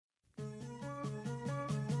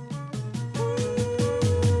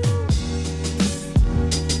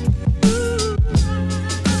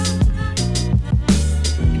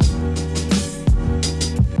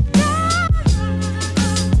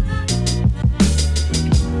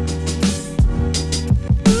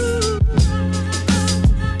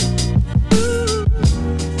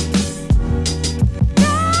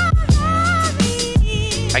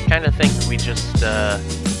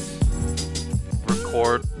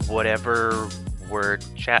record whatever we're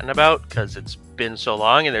chatting about because it's been so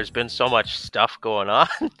long and there's been so much stuff going on.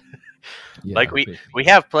 Yeah, Like we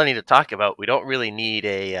have plenty to talk about. We don't really need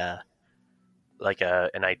an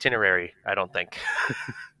itinerary, I don't think.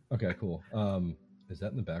 Okay, cool. Is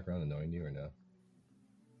that in the background annoying you or no?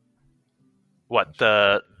 What,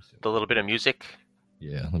 the little bit of music?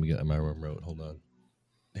 Yeah, let me get my remote. Hold on.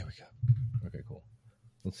 There we go. Okay, cool.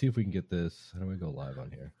 Let's see if we can get this. How do I go live on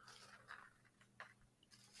here?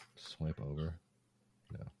 Swipe over.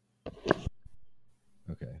 No.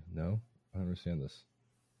 Okay, no? I don't understand this.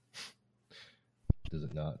 Does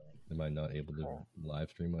it not? Am I not able to live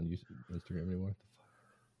stream on Instagram anymore?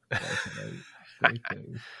 What the fuck?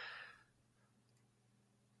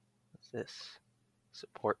 What's this?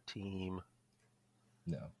 Support team.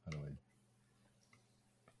 No, how do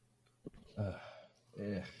I?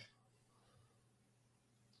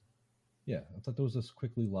 Yeah, I thought there was this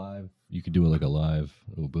quickly live. You could do it like a live.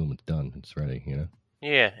 Oh, boom! It's done. It's ready. You know.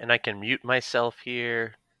 Yeah, and I can mute myself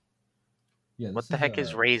here. Yeah. What the heck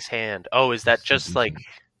is raise hand? Oh, is that just like?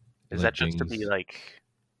 Is that just to dings. be like,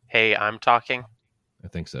 hey, I'm talking? I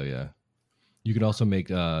think so. Yeah. You can also make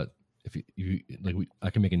if you like, I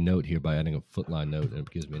can make a note here by adding a footline note, and it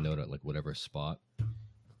gives me a note at like whatever spot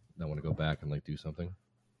I want to go back and like do something.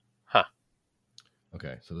 Huh.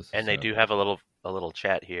 Okay, so this. And they do have a little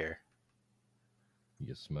chat here.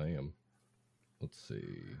 Yes, ma'am. Let's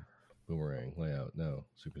see. Boomerang layout. No.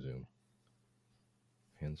 Super zoom.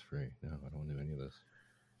 Hands free. No, I don't want to do any of this.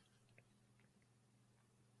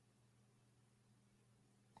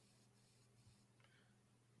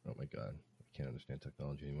 Oh my god, I can't understand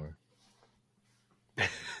technology anymore.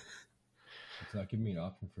 It's not giving me an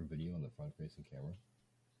option for video on the front-facing camera.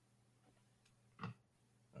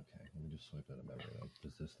 Okay, let me just swipe out of memory then.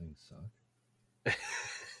 Does this thing suck?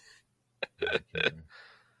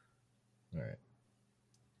 All right.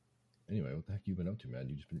 Anyway, what the heck you been up to, man?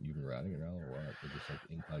 You've been riding around or what? Or just like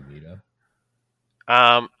incognito?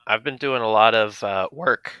 I've been doing a lot of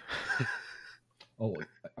work. Oh,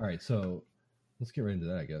 all right. So let's get right into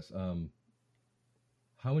that, I guess.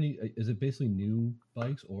 How many? Is it basically new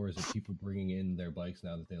bikes, or is it people bringing in their bikes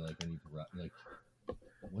now that they like need to ride? Like,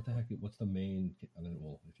 what the heck? What's the main? I don't know.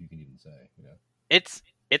 Well, if you can even say, you know.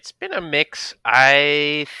 It's been a mix.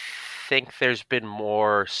 I think there's been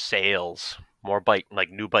more sales, more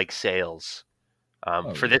new bike sales.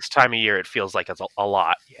 For this time of year, it feels like it's a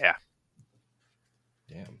lot. Yeah.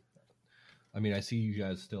 Damn. I mean, I see you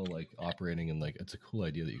guys still like operating, and like it's a cool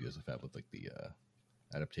idea that you guys have had with like the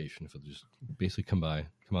adaptation for just basically come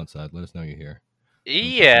outside, let us know you're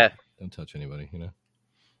here. Don't touch anybody, you know.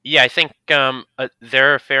 Yeah, I think there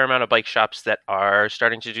are a fair amount of bike shops that are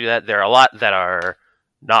starting to do that. There are a lot that are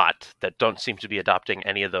not, that don't seem to be adopting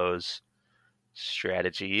any of those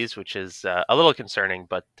strategies, which is a little concerning.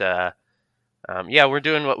 But yeah, we're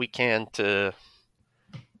doing what we can to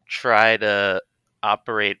try to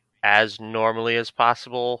operate as normally as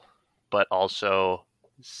possible, but also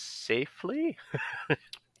safely.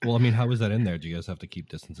 Well, I mean, how is that in there? Do you guys have to keep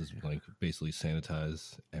distances, like basically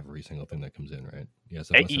sanitize every single thing that comes in, right? Yes,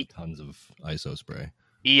 I must have tons of ISO spray.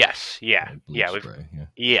 Yes, yeah, like spray.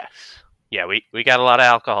 Yes, yeah. We got a lot of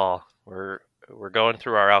alcohol. We're going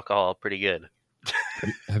through our alcohol pretty good.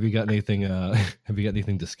 Have you got anything? Have you got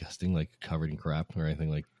anything disgusting, like covered in crap, or anything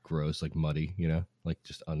like gross, like muddy? You know, like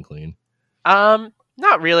just unclean. Not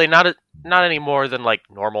really. Not any more than like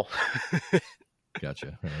normal.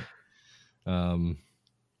 Gotcha. All right.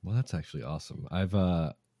 Well, that's actually awesome. I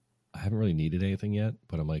haven't really needed anything yet,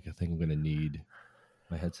 but I think I'm gonna need.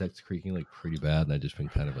 My headset's creaking like pretty bad, and I've just been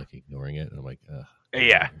kind of like ignoring it. And I'm like,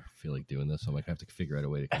 yeah, I feel like doing this. So I'm like, I have to figure out a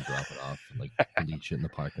way to kind of drop it off and like bleach it in the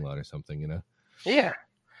parking lot or something, you know? Yeah.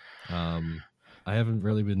 I haven't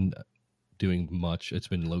really been doing much. It's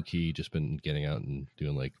been low key, just been getting out and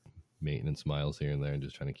doing like maintenance miles here and there, and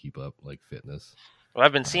just trying to keep up like fitness. Well,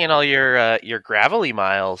 I've been seeing all your gravelly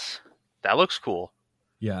miles. That looks cool.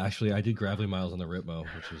 Yeah, actually, I did gravelly miles on the Ritmo,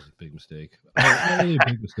 which was a big mistake. Not really a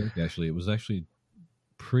big mistake, actually. It was actually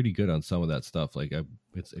pretty good on some of that stuff. Like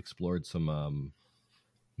it's explored some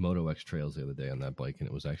Moto X trails the other day on that bike, and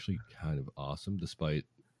it was actually kind of awesome, despite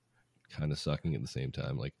kind of sucking at the same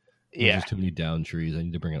time. Like, there's just too many down trees. I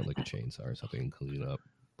need to bring out like a chainsaw or something and clean it up.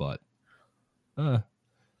 But the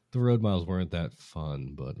road miles weren't that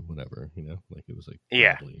fun, but whatever, you know. Like it was like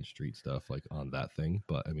and street stuff like on that thing,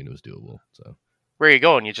 but I mean it was doable. So where are you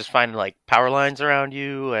going? You just find like power lines around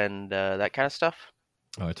you and that kind of stuff?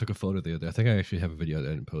 Oh, I took a photo the other day. I think I actually have a video that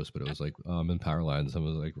I didn't post, but it was like I'm in power lines. I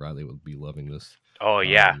was like, Riley would be loving this. Oh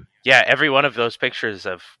yeah, Um, yeah. Every one of those pictures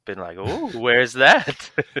have been like, "Ooh, where's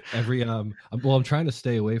that?" I'm trying to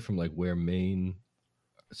stay away from like where Maine.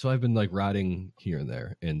 So I've been like riding here and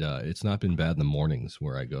there, and it's not been bad in the mornings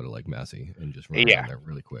where I go to like Massey and just run Yeah, around there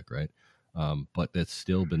really quick, right? But it's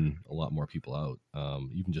still been a lot more people out,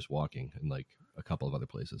 even just walking and like a couple of other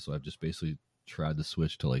places. So I've just basically tried to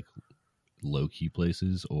switch to like low key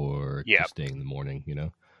places or yeah, just staying in the morning, you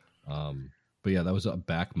know. But yeah, that was a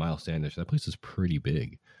back Mile Standish. That place is pretty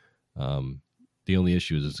big. The only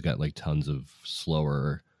issue is it's got like tons of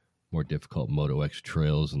slower, more difficult Moto X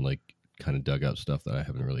trails and like kind of dugout stuff that I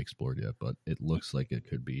haven't really explored yet. But it looks like it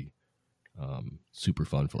could be super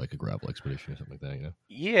fun for like a gravel expedition or something like that. You know?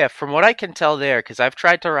 yeah. From what I can tell there, because I've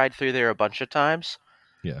tried to ride through there a bunch of times,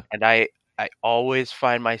 Yeah. and I always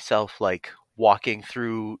find myself like walking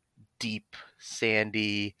through deep,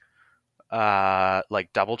 sandy,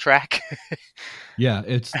 like double track. Yeah,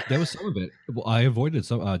 there was some of it. Well, I avoided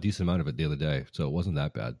some decent amount of it the other day, so it wasn't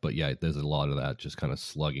that bad. But yeah, there's a lot of that just kind of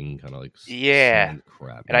slugging, kind of like Yeah, sand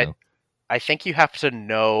crap, and you know? I think you have to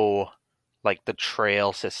know like the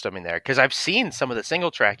trail system in there because I've seen some of the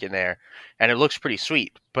single track in there, and it looks pretty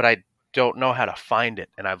sweet, but I don't know how to find it.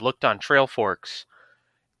 And I've looked on Trail Forks,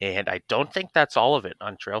 and I don't think that's all of it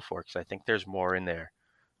on Trail Forks. I think there's more in there,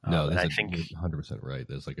 No, and there's I a think you're 100% right.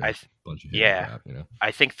 There's like I a th- bunch of hidden yeah, crap, you know? I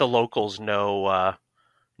think the locals know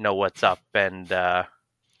what's up, and They're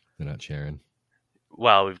not sharing.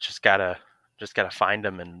 well, we've just gotta find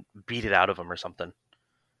them and beat it out of them or something.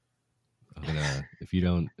 I'm gonna if you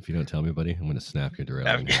don't tell me, buddy, I'm gonna snap your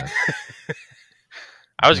derailleur in half.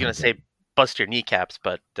 I was gonna say bust your kneecaps,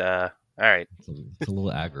 but all right. It's a little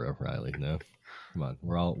aggro, Riley. No, come on,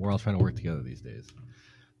 we're all trying to work together these days.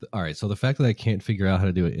 All right, so the fact that I can't figure out how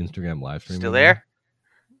to do an Instagram live stream Still anymore. there?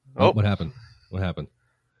 Oh, Oh, what happened? What happened?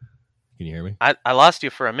 Can you hear me? I lost you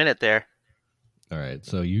for a minute there. All right,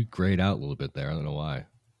 so you grayed out a little bit there. I don't know why.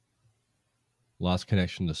 Lost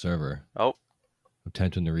connection to server. Oh,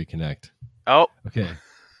 Attempting to reconnect. oh, Okay,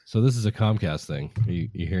 so this is a Comcast thing. Are you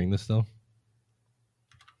hearing this still?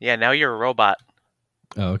 yeah. Now you're a robot.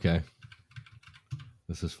 Oh, okay.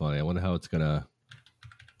 This is funny. I wonder how it's gonna.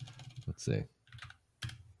 Let's see.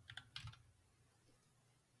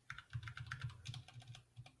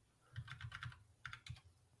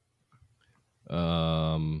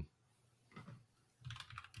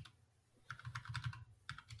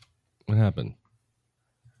 What happened?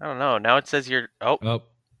 I don't know. Now it says you're. Oh, Oh,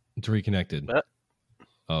 it's reconnected. Uh.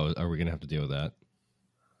 Oh, are we gonna have to deal with that?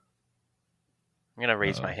 I'm gonna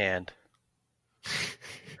raise Uh-oh. my hand.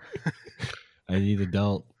 I need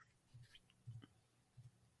adult.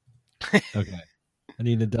 Okay. I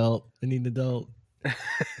need adult. I need adult.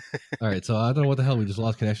 All right, so I don't know what the hell. We just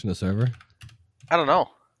lost connection to the server. I don't know.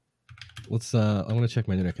 Let's I want to check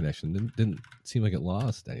my internet connection. Didn't seem like it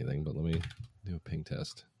lost anything, but let me do a ping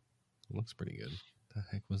test. It looks pretty good. What the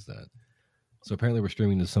heck was that? So apparently we're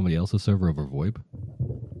streaming to somebody else's server over VoIP.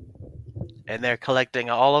 And they're collecting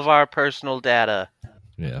all of our personal data.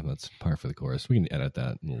 Yeah, that's par for the course. We can edit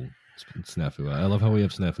that and we'll snafu. I love how we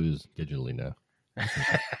have snafus digitally now.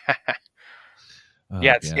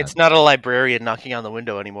 Yeah, it's not a librarian knocking on the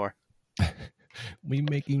window anymore. We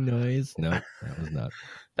making noise? No, that was not.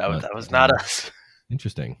 That was not us.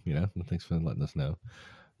 Interesting, you know. Thanks for letting us know.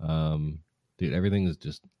 Dude, everything is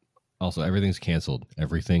just. Also, everything's canceled.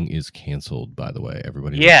 Everything is canceled. By the way,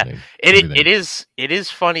 everybody. Yeah, listening. it is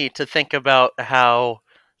funny to think about how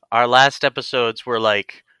our last episodes were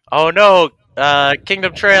like, oh no,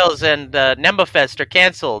 Kingdom Trails and Nembafest are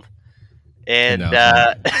canceled. And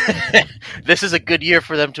this is a good year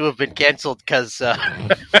for them to have been canceled because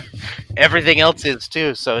everything else is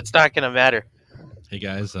too. So it's not going to matter. Hey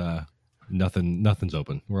guys, nothing's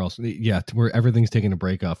open. Everything's taking a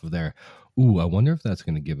break off of there. Ooh, I wonder if that's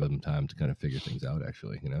going to give them time to kind of figure things out.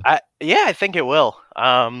 Actually, you know. I think it will.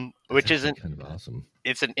 Which isn't kind of awesome.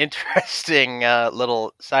 It's an interesting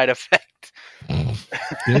little side effect.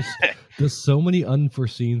 There's so many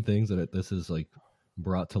unforeseen things that this is like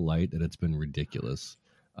brought to light that it's been ridiculous.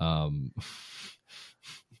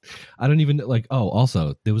 I don't even like. Oh,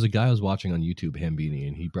 also, there was a guy I was watching on YouTube, Hambini,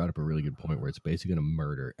 and he brought up a really good point where it's basically going to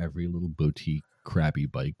murder every little boutique, crappy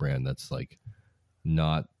bike brand that's like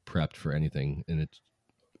not prepped for anything. And it's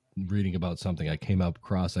reading about something I came up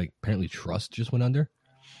across. Like apparently, Trust just went under.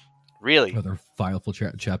 Really? Or they're filed for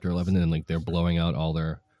Chapter 11, and like they're blowing out all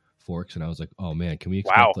their forks. And I was like, oh man, can we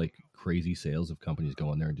expect like crazy sales of companies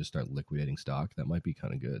go in there and just start liquidating stock? That might be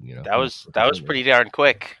kind of good, you know. That was pretty darn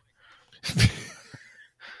quick.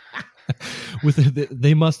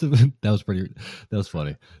 They must have. That was pretty. That was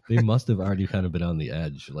funny. They must have already kind of been on the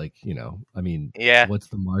edge. Like, I mean, Yeah. what's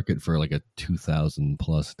the market for like a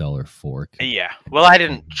 $2,000+ fork? Yeah. Well, I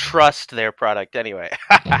didn't trust their product anyway.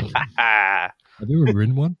 Have you ever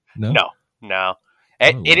ridden one? No. No. I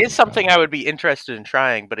It love is that something product. I would be interested in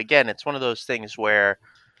trying, but again, it's one of those things where,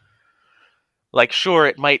 like, sure,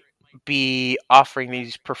 it might be offering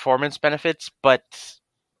these performance benefits, but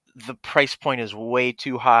the price point is way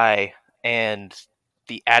too high, and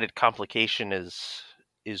the added complication is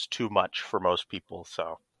too much for most people.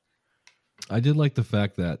 So I did like the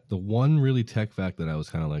fact that the one really tech fact that I was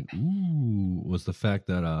kind of like, ooh, was the fact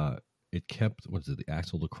that it kept, what is it, the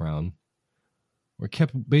axle to crown, or it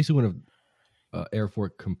kept basically when a air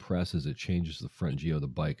fork compresses, it changes the front geo of the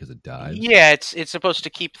bike as it dives. yeah, it's supposed to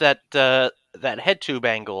keep that head tube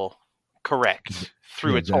angle correct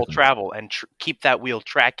through Yeah, its whole exactly. travel and keep that wheel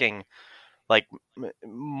tracking like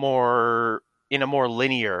more in a more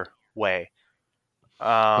linear way.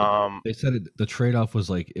 They said the trade off was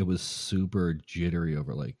like it was super jittery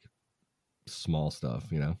over like small stuff.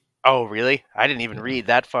 Oh, really? I didn't even Yeah. read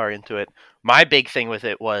that far into it. My big thing with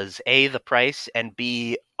it was A, the price, and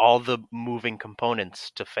B, all the moving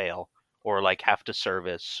components to fail or like have to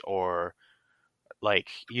service or like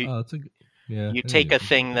Oh, yeah. you I didn't take even a think about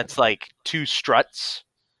thing that. that's like two struts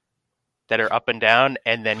that are up and down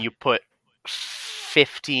and then you put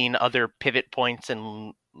 15 other pivot points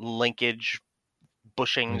and linkage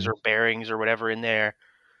bushings or Things bearings or whatever in there.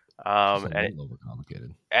 just a And little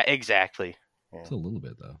overcomplicated. exactly. Yeah. It's a little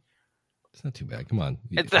bit though. It's not too bad. Come on.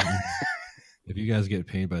 It's If you guys get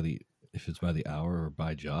paid if it's by the hour or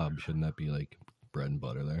by job, shouldn't that be like bread and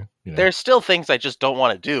butter there? there's still things I just don't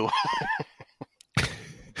want to do.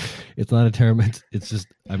 It's not a term. It's just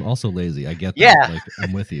I'm also lazy. I get that. Yeah. Like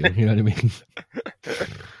I'm with you. You know what I mean?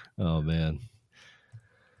 Oh man.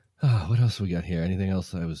 Oh, what else we got here? Anything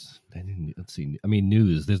else? Let's see. I mean,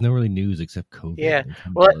 news. There's no really news except COVID. Yeah. It kind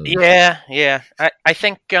of Well, blows. yeah. I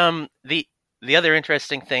think the other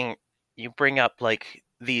interesting thing you bring up, like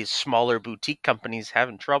these smaller boutique companies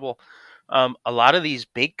having trouble. A lot of these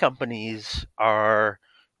big companies are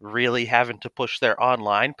really having to push their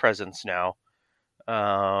online presence now.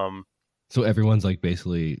 So everyone's like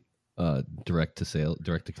basically direct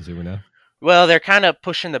to consumer now. Well, they're kind of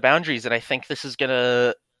pushing the boundaries, and I think this is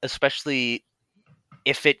gonna, especially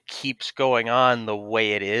if it keeps going on the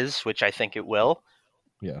way it is, which I think it will.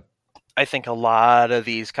 Yeah. I think a lot of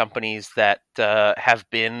these companies that have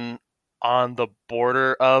been on the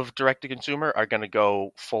border of direct to consumer are going to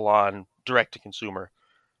go full on direct to consumer.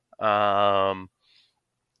 I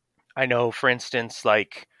know, for instance,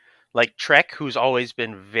 like Trek, who's always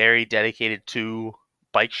been very dedicated to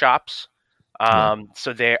bike shops. Yeah.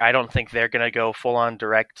 So I don't think they're going to go full on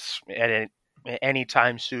direct at any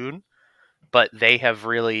time soon. But they have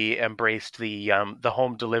really embraced the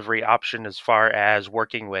home delivery option as far as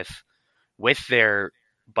working with their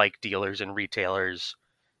bike dealers and retailers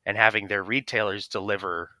and having their retailers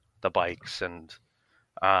deliver the bikes and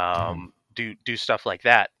do stuff like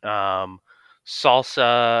that.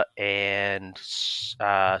 Salsa and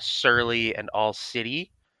Surly and All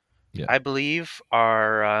City, Yeah. I believe,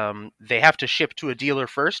 are they have to ship to a dealer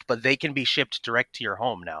first, but they can be shipped direct to your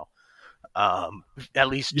home now. At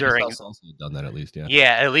least Yes, during also done that at least.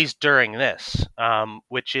 Yeah. at least during this,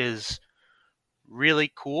 which is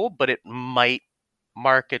really cool, but it might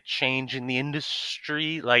mark a change in the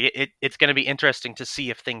industry. Like it's going to be interesting to see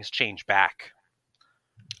if things change back.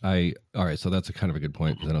 All right. So that's a kind of a good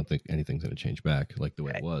point because I don't think anything's going to change back like the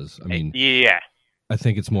way it was. I mean, Yeah, I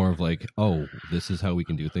think it's more of like, oh, this is how we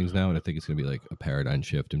can do things now, and I think it's going to be like a paradigm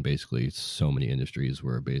shift in basically so many industries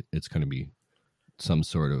where it's going to be some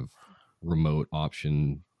sort of remote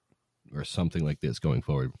option or something like this going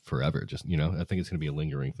forward forever. Just I think it's going to be a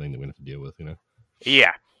lingering thing that we have to deal with.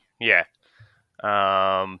 yeah, yeah.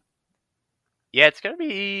 Yeah, it's going to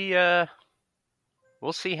be.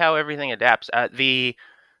 We'll see how everything adapts. I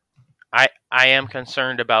am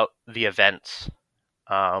concerned about the events.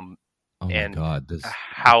 Oh my And god,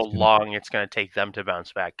 how long it's going to take them to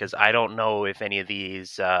bounce back, because I don't know if any of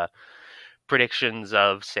these predictions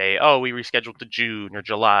of, say, oh, we rescheduled to June or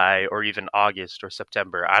July or even August or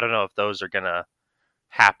September, I don't know if those are going to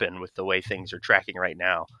happen with the way things are tracking right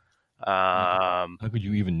now. how could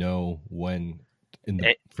you even know when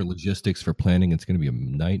It, for logistics, for planning, it's going to be a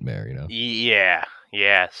nightmare,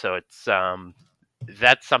 yeah. So it's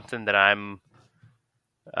that's something that I'm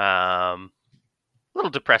a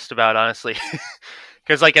little depressed about, honestly,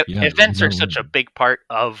 because like events are such a big part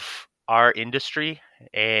of our industry,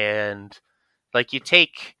 and like you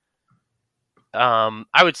take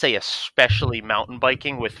I would say especially mountain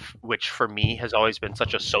biking, with which for me has always been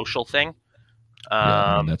such a social thing. Yeah, I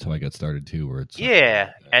mean Um, that's how I got started too, where it's such a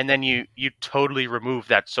yeah, and then you totally remove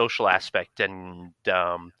that social aspect, and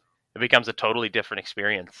it becomes a totally different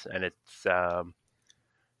experience, and it's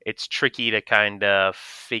tricky to kind of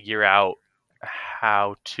figure out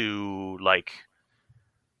how to like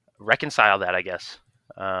reconcile that, I guess.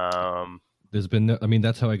 Um, there's been no, I mean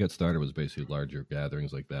that's how I got started was basically larger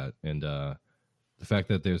gatherings like that, and the fact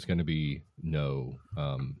that there's going to be no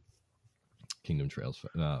Kingdom Trails,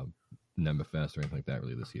 Nemba Fest or anything like that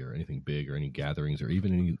really this year, or anything big or any gatherings or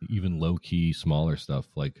even low key smaller stuff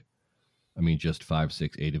like, I mean, just 5,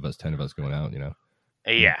 6, 8 of us, 10 of us going out,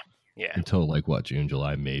 yeah, yeah, until like what, June,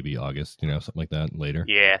 July, maybe August, something like that later.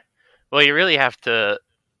 yeah. Well, you have to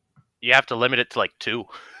limit it to like two.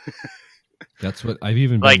 That's what I've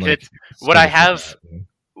even been Like like it's what I skittish with have that.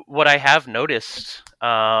 what I have noticed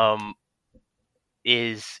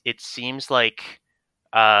is it seems like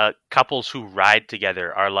couples who ride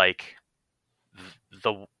together are like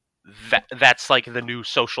the that's like the new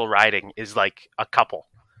social riding is like a couple.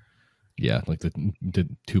 Yeah, like the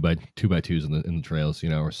two by twos in the trails,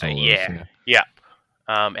 or solos. Yeah, yeah.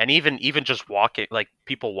 And even just walking, like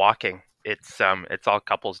people walking, it's all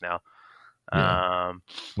couples now. Yeah, Um,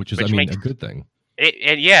 which is, I which mean, makes a good thing.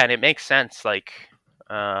 yeah, and it makes sense. Like,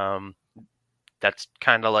 that's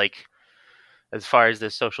kind of like as far as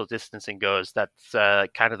this social distancing goes, that's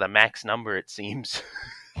kind of the max number it seems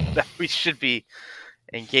that we should be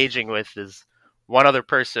engaging with is one other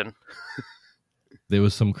person. There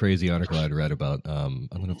was some crazy article I'd read about. I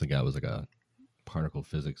don't know if the guy was like a particle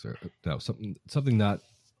physics or no, something not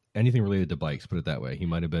anything related to bikes. Put it that way. He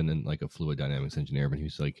might have been in like a fluid dynamics engineer, but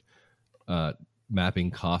he's like uh,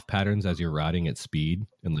 mapping cough patterns as you're riding at speed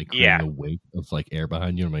and like Yeah, creating a wake of like air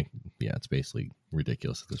behind you. I'm like, yeah, it's basically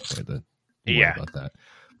ridiculous at this point to worry yeah, about that.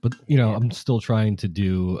 But yeah, I'm still trying to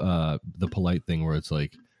do the polite thing where it's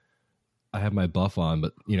like I have my buff on,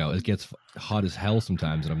 but it gets hot as hell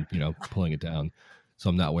sometimes, and I'm pulling it down, so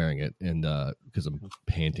I'm not wearing it, and because I'm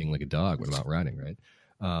panting like a dog when I'm out riding, right?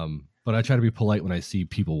 But I try to be polite when I see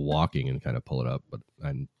people walking and kind of pull it up, but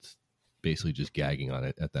I'm basically just gagging on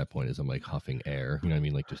it at that point as I'm like huffing air, you know what I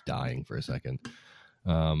mean, like just dying for a second.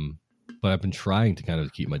 Um, but I've been trying to kind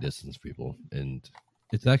of keep my distance from people, and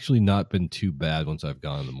it's actually not been too bad once I've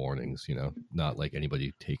gone in the mornings, not like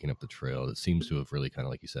anybody taking up the trail. It seems to have really kind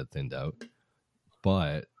of, like you said, thinned out.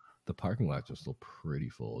 But the parking lots are still pretty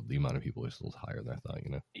full. The amount of people are still higher than I thought.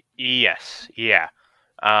 yes, yeah,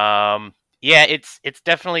 yeah. It's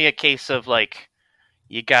definitely a case of like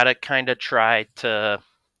you gotta kind of try to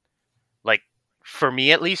like for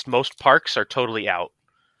me at least most parks are totally out.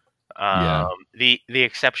 Yeah, The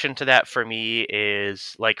exception to that for me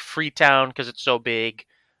is like Freetown because it's so big,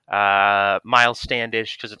 Miles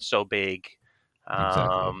Standish because it's so big.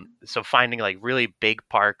 exactly. So finding like really big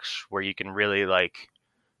parks where you can really like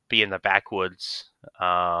be in the backwoods.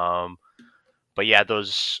 But yeah,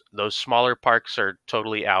 those smaller parks are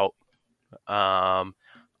totally out. Um,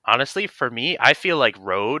 Honestly, for me, I feel like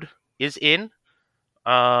road is in.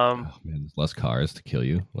 Um, Oh man, there's less cars to kill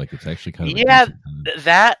you. Like it's actually kind of a yeah, decent time.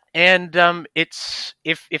 that and it's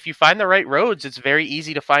if you find the right roads, it's very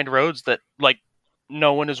easy to find roads that like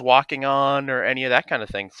no one is walking on or any of that kind of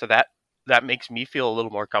thing. So that makes me feel a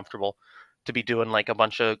little more comfortable to be doing like a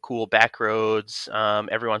bunch of cool back roads.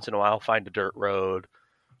 Every once in a while, find a dirt road,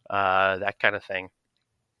 that kind of thing.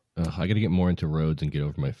 I got to get more into roads and get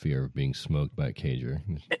over my fear of being smoked by a cager.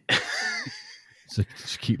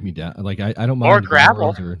 Just keep me down. Like I don't Or mind gravel gravel.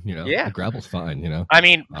 roads or Yeah. the gravel's fine. I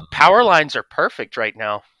mean, Um, power lines are perfect right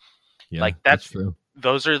now. yeah, Like that's that's true.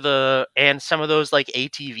 those are the and some of those like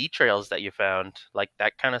ATV trails that you found, like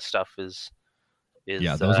that kind of stuff Yeah,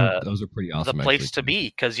 is those are pretty the awesome actually place to too. be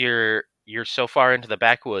because you're so far into the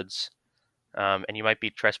backwoods, and you might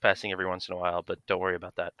be trespassing every once in a while, but don't worry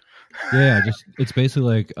about that. Yeah, just it's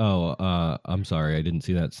basically like, oh, I'm sorry, I didn't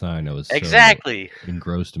see that sign. I was so Exactly.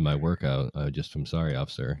 engrossed in my workout. I'm sorry,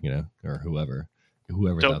 officer, or whoever's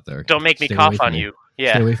Don't out there. don't make me Stay away cough from on me. you. Stay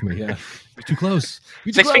Yeah. away from me. Yeah, you're too close.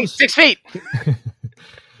 You're too 6 feet. close. 6 feet.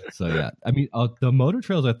 So yeah, I mean, the motor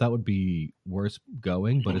trails I thought would be worse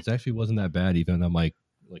going, but it actually wasn't that bad even on my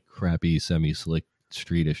like crappy semi slick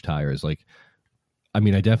streetish tires. Like, I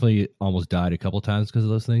mean, I definitely almost died a couple times because of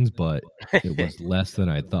those things, but it was less than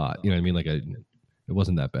I thought. You know what I mean? Like, it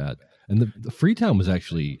wasn't that bad. And the Freetown was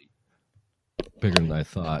actually bigger than I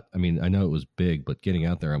thought. I mean, I know it was big, but getting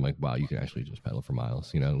out there, I'm like, wow, you can actually just pedal for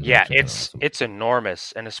miles. It was Yeah, actually kind of awesome. it's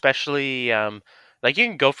enormous, and especially like you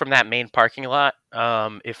can go from that main parking lot.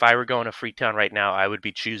 If I were going to Freetown right now, I would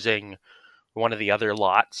be choosing one of the other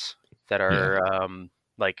lots that are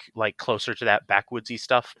like closer to that backwoodsy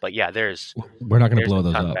stuff. But yeah, We're not going to there's blow a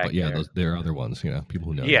those ton up, back but yeah, there. there are other ones. People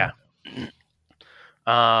who know. Yeah.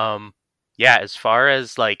 Yeah, as far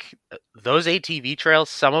as like those ATV trails,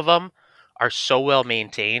 some of them are so well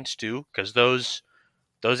maintained too, because those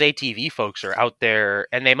ATV folks are out there,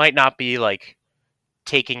 and they might not be like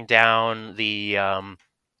taking down the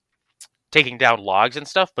taking down logs and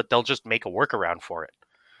stuff, but they'll just make a workaround for it.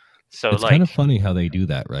 So It's kind like of funny how they do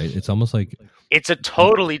that, right? It's almost like it's a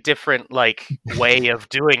totally different like way of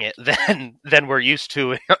doing it than we're used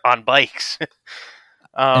to on bikes.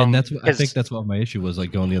 and that's what I think. 'Cause- That's what my issue was.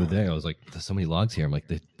 Like going the other day, I was like, "There's so many logs here." I'm like,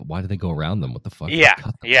 "Why do they go around them? What the fuck? Yeah, Just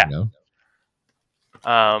cut them." yeah. You know.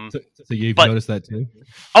 um, So you've but noticed that too?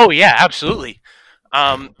 oh yeah, absolutely.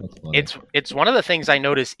 That's funny. It's one of the things I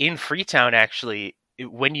notice in Freetown actually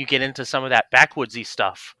when you get into some of that backwoodsy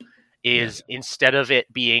stuff is instead of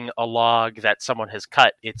it being a log that someone has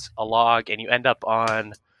cut, it's a log and you end up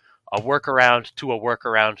on a workaround to a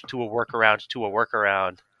workaround to a workaround to a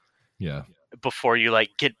workaround Yeah. before you like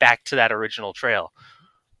get back to that original trail,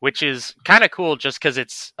 which is kind of cool just because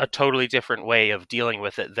it's a totally different way of dealing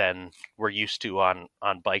with it than we're used to on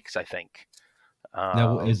bikes, I think.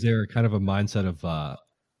 Now, is there kind of a mindset of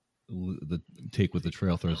the take what the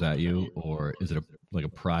trail throws at you, or is it like a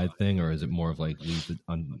pride thing, or is it more of like leave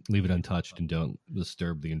it untouched and don't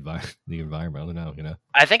disturb the environment? I don't know.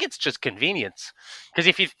 I think it's just convenience, because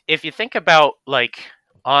if you think about like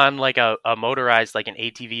on like a motorized like an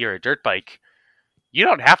ATV or a dirt bike, you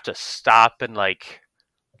don't have to stop and like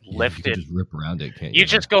lift you can it. just rip around it, can't you? You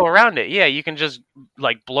just go around it. Yeah, you can just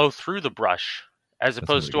like blow through the brush, as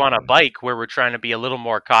opposed to really on a good. bike where we're trying to be a little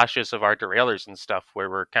more cautious of our derailleurs and stuff, where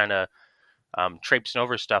we're kind of traipsing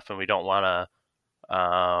over stuff and we don't want to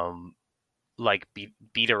like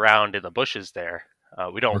beat around in the bushes there.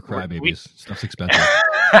 We don't. Or crybabies. Stuff's expensive.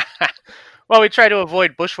 Well, we try to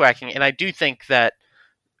avoid bushwhacking, and I do think that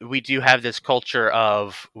we do have this culture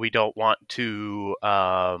of we don't want to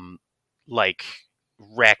like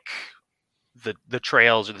wreck the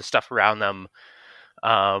trails or the stuff around them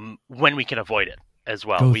when we can avoid it as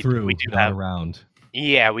well. Go we through, do not have around.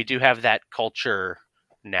 Yeah, we do have that culture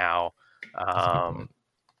now That's a good point.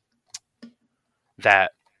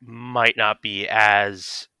 that might not be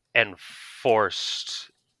as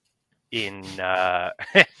enforced in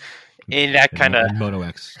in that kind of Moto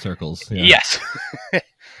X circles. Yeah. yes.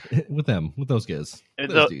 with those guys, those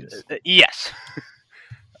The- dudes. yes.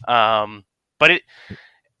 But it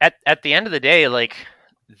at the end of the day, like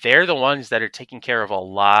they're the ones that are taking care of a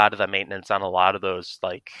lot of the maintenance on a lot of those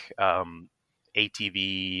like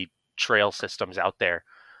ATV trail systems out there.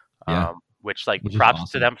 Yeah. Which is awesome.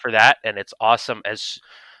 props to them for that, and it's awesome as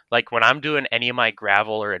like when I'm doing any of my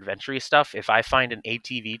gravel or adventure stuff, if I find an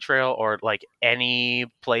ATV trail or like any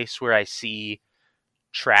place where I see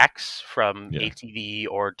tracks from ATV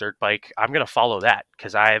or dirt bike, I'm gonna follow that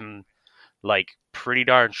because I'm like pretty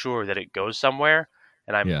darn sure that it goes somewhere,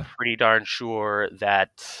 and I'm pretty darn sure that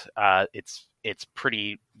it's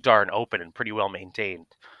pretty darn open and pretty well maintained.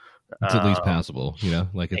 It's at least passable,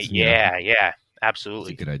 like it's yeah,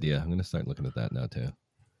 absolutely. It's a good idea. I'm gonna start looking at that now too.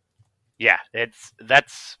 Yeah,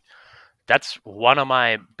 that's one of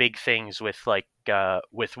my big things with like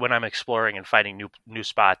with when I'm exploring and finding new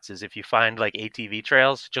spots is if you find like ATV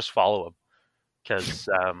trails, just follow them because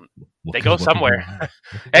they go somewhere.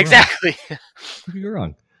 Exactly. What could go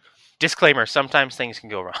wrong? Disclaimer: sometimes things can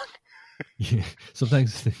go wrong. Yeah,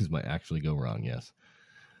 sometimes things might actually go wrong. Yes.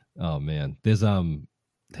 Oh man, there's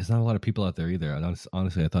not a lot of people out there either. And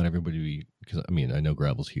honestly, I thought everybody because I mean I know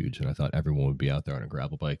gravel's huge, and I thought everyone would be out there on a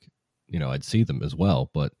gravel bike. I'd see them as well,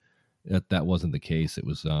 but that wasn't the case. It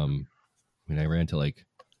was I ran to like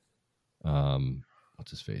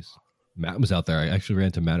what's his face? Matt was out there. I actually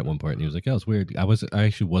ran to Matt at one point, and he was like, "Oh, it's weird. I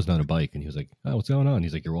actually wasn't on a bike," and he was like, "Oh, what's going on?"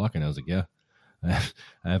 He's like, "You're walking." I was like, "Yeah, I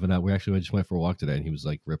haven't. We just went for a walk today," and he was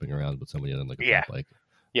like ripping around with somebody on like a front bike.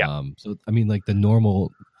 Yeah. So I mean, like the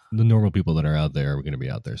normal people that are out there are going to be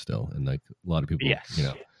out there still, and like a lot of people,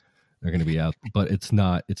 they're going to be out, but it's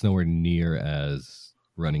nowhere near as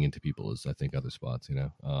running into people as I think other spots.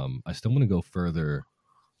 I still want to go further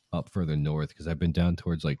north because I've been down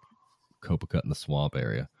towards like Copacut in the swamp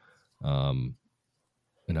area. And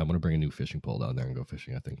I want to bring a new fishing pole down there and go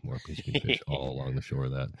fishing. I think more because you can fish all along the shore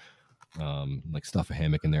of that. Like stuff a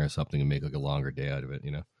hammock in there or something and make like a longer day out of it,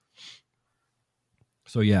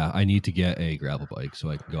 So yeah, I need to get a gravel bike so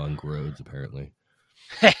I can go on roads apparently.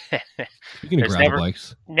 Speaking of gravel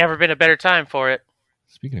bikes, never been a better time for it.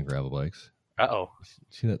 Speaking of gravel bikes,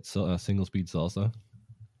 see that single speed salsa?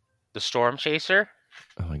 The Storm Chaser?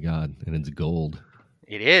 Oh my god, and it's gold.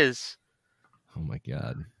 It is. Oh my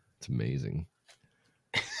god. It's amazing.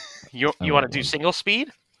 You I want to want do one. single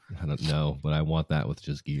speed? I don't know, but I want that with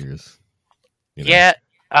just gears. You know? Yeah.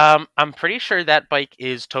 I'm pretty sure that bike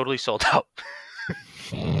is totally sold out.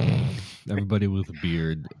 Everybody with a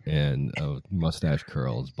beard and a mustache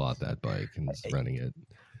curl has bought that bike and is running it.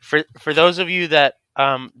 For those of you that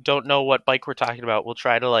don't know what bike we're talking about, we'll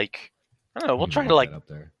try to like I don't know, we'll try to like up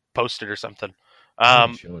there. post it or something. I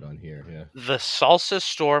can show it on here. Yeah. The Salsa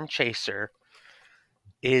Storm Chaser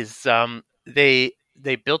is they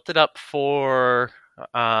built it up for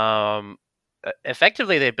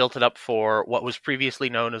effectively they built it up for what was previously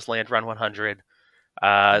known as Land Run 100.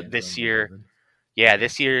 This year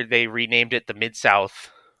they renamed it the Mid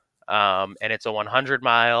South, and it's a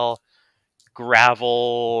 100-mile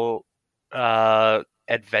gravel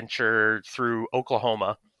adventure through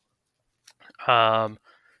Oklahoma.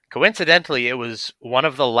 Coincidentally, it was one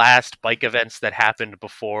of the last bike events that happened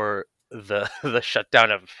before the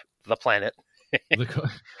shutdown of the planet. The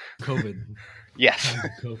COVID. Yes.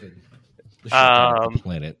 COVID. The shutdown of the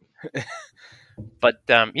planet. But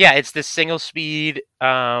yeah, it's this single speed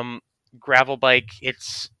gravel bike.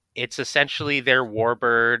 It's essentially their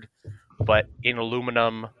Warbird, but in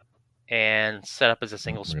aluminum and set up as a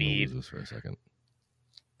single speed. Lose this for a second.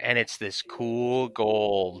 And it's this cool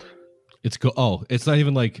gold. It's it's not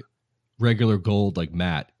even like regular gold like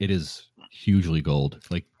matte. It is hugely gold,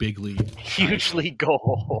 like hugely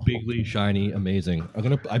gold, bigly shiny, amazing.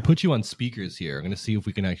 I put you on speakers here. I'm gonna see if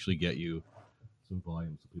we can actually get you some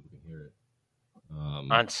volume so people can hear it.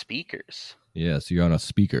 On speakers. Yeah, so you're on a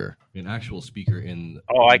speaker, an actual speaker in.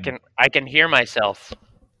 Oh, I can hear myself.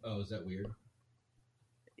 Oh, is that weird?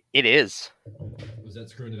 It is. Was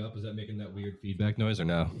that screwing it up? Is that making that weird feedback noise or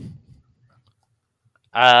no?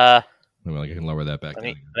 I can lower that back. Let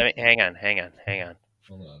me hang on.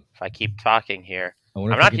 Hold on. If I keep talking here, I'm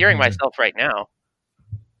not not hearing myself right now.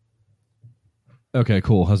 Okay,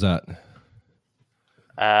 cool. How's that?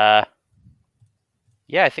 Yeah,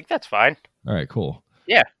 I think that's fine. All right, cool.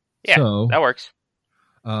 Yeah, so, that works.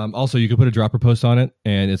 Also, you can put a dropper post on it,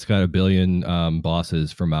 and it's got a billion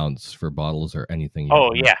bosses for mounts for bottles or anything.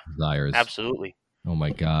 Desires. Absolutely. Oh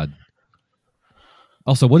my god.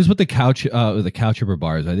 Also, what is with the cow chipper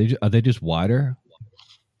bars? Are they just wider?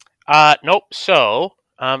 Nope. So,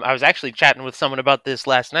 I was actually chatting with someone about this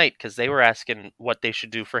last night because they were asking what they should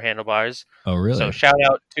do for handlebars. Oh, really? So shout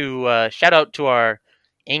out to our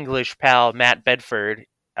English pal Matt Bedford.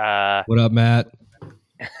 What up, Matt?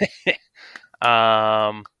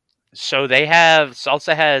 So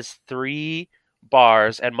Salsa has 3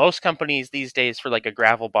 bars, and most companies these days for like a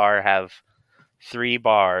gravel bar have 3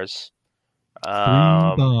 bars. 3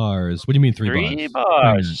 bars. What do you mean 3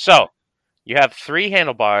 bars? So you have 3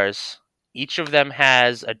 handlebars. Each of them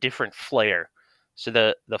has a different flare. So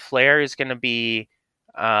the flare is going to be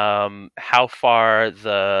how far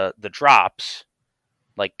the drops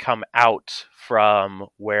like come out from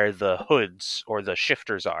where the hoods or the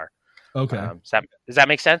shifters are. Okay. Does that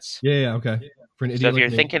make sense? Yeah. Okay. For an idiot so if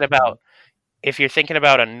you're thinking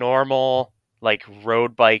about a normal like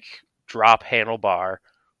road bike drop handlebar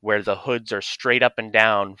where the hoods are straight up and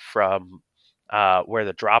down from where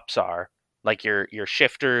the drops are, like your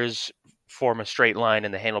shifters form a straight line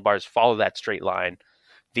and the handlebars follow that straight line.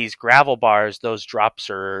 These gravel bars, those drops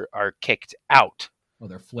are kicked out. Oh,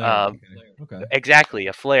 they're flared. Okay. Exactly,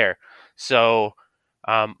 a flare. So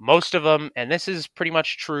most of them, and this is pretty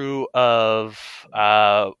much true of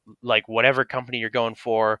like whatever company you're going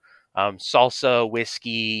for, Salsa,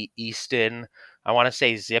 Whiskey, Easton. I want to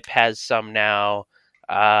say Zip has some now.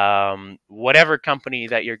 Whatever company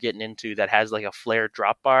that you're getting into that has like a flare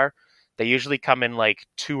drop bar, they usually come in like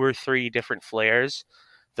 2 or 3 different flares.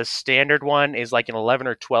 The standard one is like an 11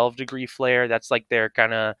 or 12 degree flare. That's like their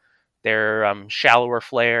kind of shallower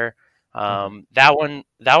flare. That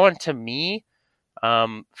one to me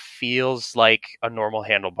feels like a normal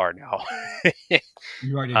handlebar now.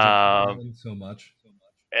 You already so much.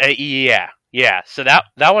 Yeah. So that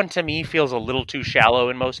one to me feels a little too shallow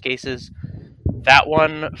in most cases. That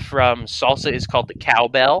one from Salsa is called the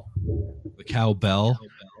Cowbell. The Cowbell?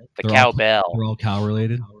 Cowbell. They're all cow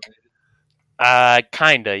related?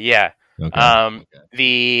 Kinda, yeah. Okay.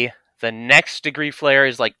 The next degree flare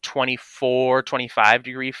is like 24, 25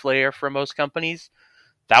 degree flare for most companies.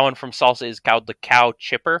 That one from Salsa is called the Cow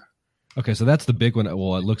Chipper. Okay, so that's the big one.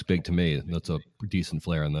 Well, it looks big to me. That's a decent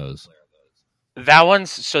flare on those.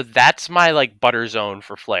 That's my like butter zone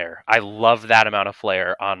for flare. I love that amount of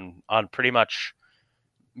flare on pretty much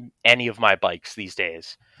any of my bikes these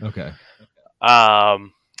days. Okay.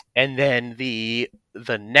 And then the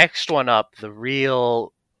next one up, the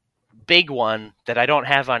real big one that I don't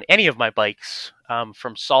have on any of my bikes,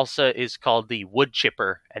 from Salsa is called the Wood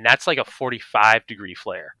Chipper, and that's like a 45-degree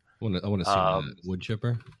flare. I want to see that wood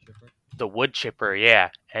chipper. The Wood Chipper, yeah,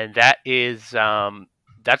 and that is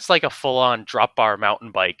that's like a full-on drop bar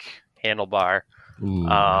mountain bike handlebar,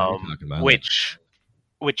 which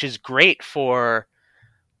is great for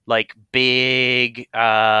like big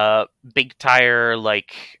tire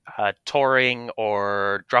like touring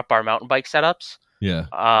or drop bar mountain bike setups. Yeah.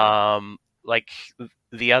 Like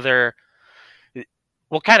the other,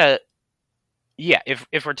 well, kind of, yeah.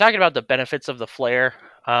 If we're talking about the benefits of the flare,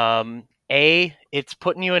 it's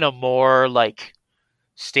putting you in a more like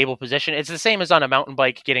stable position. It's the same as on a mountain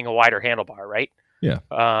bike getting a wider handlebar, right? Yeah.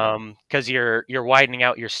 Because you're widening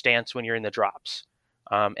out your stance when you're in the drops.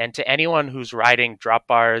 And to anyone who's riding drop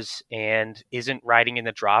bars and isn't riding in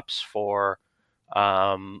the drops for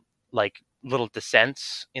like little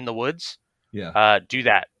descents in the woods, do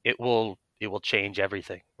that. It will change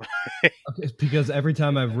everything. Because every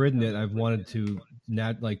time I've ridden it, I've wanted to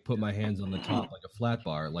not like put my hands on the top like a flat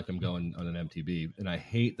bar, like I'm going on an MTB, and I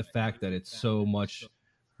hate the fact that it's so much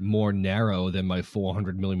more narrow than my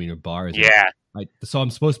 400 millimeter bars. Yeah. So I'm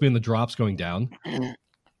supposed to be in the drops going down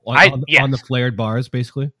on the flared bars,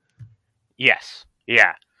 basically. Yes.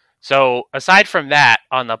 Yeah. So aside from that,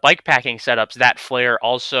 on the bike packing setups, that flare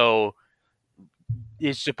also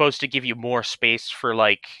is supposed to give you more space for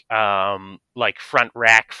like front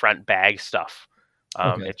rack, front bag stuff.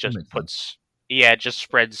 It just puts, it just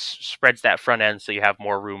spreads that front end so you have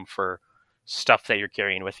more room for stuff that you're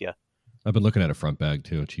carrying with you. I've been looking at a front bag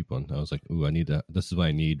too, a cheap one. I was like, ooh, I need that. This is what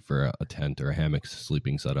I need for a tent or a hammock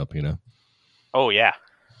sleeping setup, you know? Oh yeah.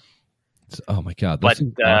 Oh my God. But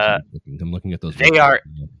awesome. I'm looking at those.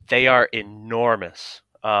 They are enormous.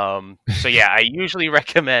 So yeah, I usually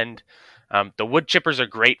recommend, the wood chippers are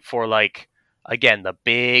great for like, again, the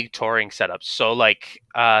big touring setups. So like,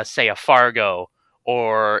 say a Fargo,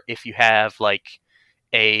 or if you have like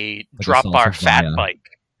a drop bar fat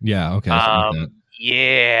bike. Yeah. Okay.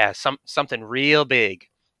 Yeah, something real big.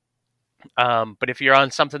 But if you're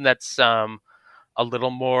on something that's a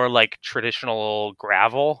little more like traditional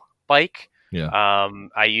gravel bike,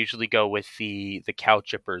 I usually go with the cow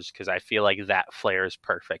chippers because I feel like that flare is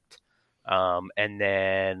perfect. And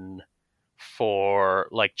then for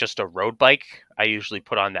like just a road bike, I usually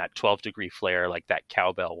put on that 12-degree flare, like that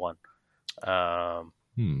cowbell one.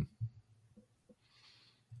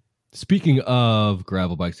 Speaking of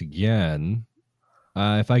gravel bikes again,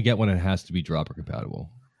 if I get one, it has to be dropper compatible.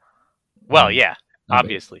 Well, yeah,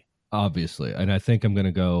 obviously. And I think I'm going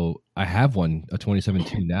to go, I have one, a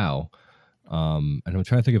 2017 now. And I'm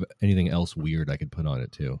trying to think of anything else weird I could put on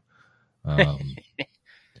it too. I'm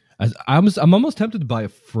almost tempted to buy a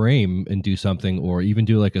frame and do something, or even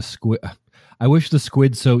do like a squid. I wish the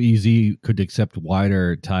Squid So Easy could accept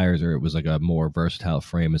wider tires, or it was like a more versatile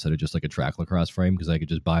frame instead of just like a track lacrosse frame, because I could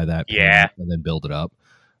just buy that and then build it up.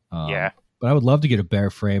 But I would love to get a bare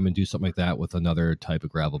frame and do something like that with another type of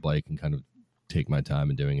gravel bike and kind of take my time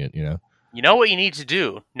in doing it, you know? You know what you need to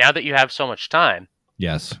do now that you have so much time?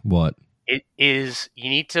 Yes. What? It is, you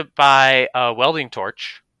need to buy a welding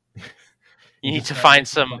torch. You need to find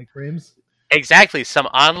some frames. Exactly, some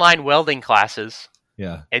online welding classes.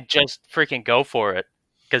 Yeah. And just freaking go for it,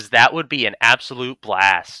 because that would be an absolute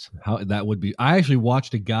blast. How that would be. I actually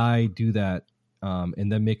watched a guy do that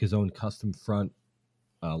and then make his own custom front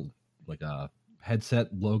like a headset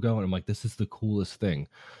logo, and I'm like, this is the coolest thing.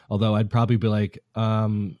 Although I'd probably be like,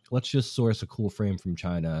 let's just source a cool frame from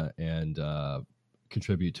China and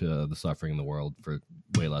contribute to the suffering in the world for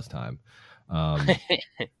way less time.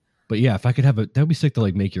 But yeah, if I could have that would be sick to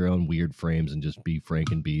like make your own weird frames and just be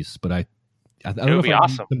Franken beasts. But I don't know if I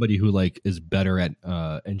need somebody who like is better at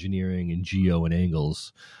engineering and geo and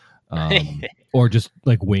angles, or just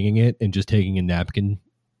like winging it and just taking a napkin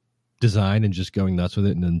design and just going nuts with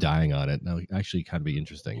it and then dying on it. That would actually kind of be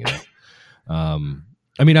interesting. You know?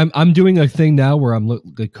 I mean, I'm doing a thing now where I'm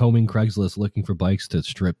like combing Craigslist looking for bikes to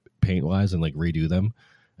strip paint wise and like redo them,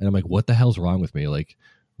 and I'm like, what the hell's wrong with me? Like,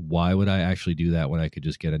 why would I actually do that when I could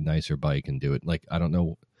just get a nicer bike and do it? Like, I don't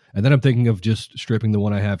know. And then I'm thinking of just stripping the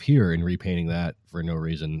one I have here and repainting that for no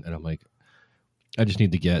reason. And I'm like, I just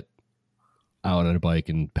need to get out on a bike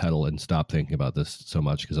and pedal and stop thinking about this so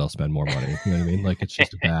much, because I'll spend more money. You know what I mean? Like, it's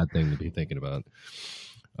just a bad thing to be thinking about.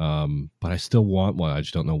 But I still want one. I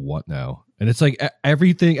just don't know what now. And it's like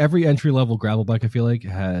every entry level gravel bike I feel like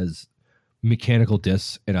has mechanical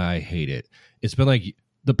discs, and I hate it. It's been like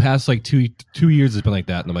the past like two years has been like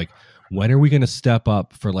that, and I'm like, when are we going to step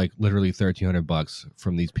up for like literally $1,300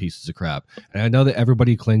 from these pieces of crap? And I know that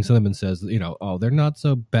everybody clings to them and says, you know, oh, they're not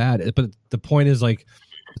so bad. But the point is, like,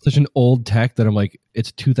 it's such an old tech that I'm like,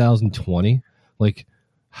 it's 2020. Like,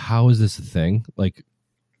 how is this a thing? Like,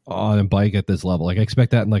 on a bike at this level? Like, I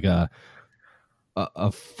expect that in like a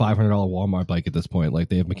 $500 Walmart bike at this point. Like,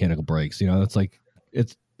 they have mechanical brakes. You know, it's like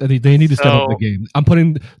they need to step up the game. I'm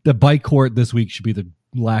putting the bike court this week should be the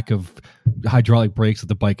lack of hydraulic brakes that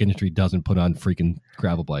the bike industry doesn't put on freaking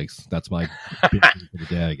gravel bikes. That's my big thing for the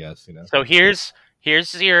day, I guess. You know. So here's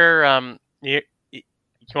your you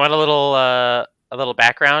want a little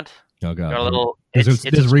background? Oh god, You want a little. There's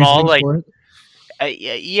It's small, like for it?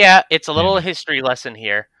 yeah, it's a little history lesson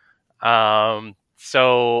here.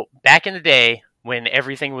 So back in the day when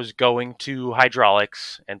everything was going to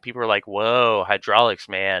hydraulics, and people were like, "Whoa, hydraulics,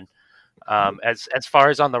 man!" As far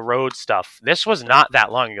as on the road stuff, this was not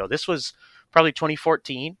that long ago. This was probably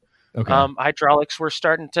 2014. Okay. Hydraulics were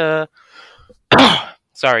starting to.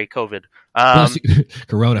 Sorry, COVID.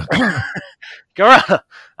 Corona. Corona.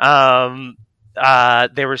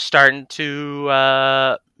 They were starting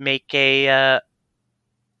to make a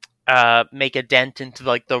dent into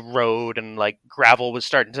like the road, and like gravel was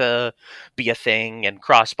starting to be a thing, and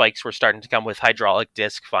cross bikes were starting to come with hydraulic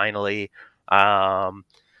disc finally.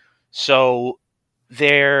 So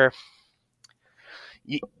there,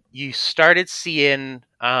 you started seeing,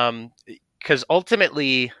 because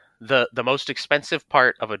ultimately the most expensive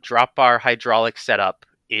part of a drop bar hydraulic setup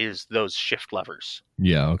is those shift levers.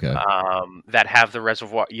 Yeah. Okay. That have the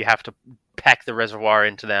reservoir. You have to pack the reservoir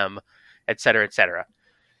into them, et cetera, et cetera.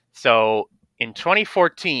 So in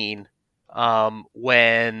 2014,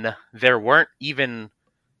 when there weren't even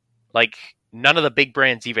like none of the big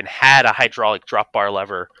brands even had a hydraulic drop bar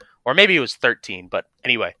lever, or maybe it was 13, but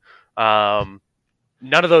anyway, none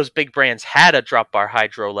of those big brands had a drop bar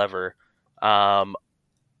hydro lever.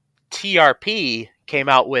 TRP came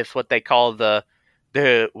out with what they call the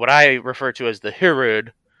what I refer to as the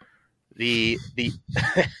Herud. The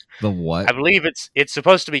The what? I believe it's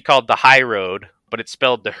supposed to be called the High Road, but it's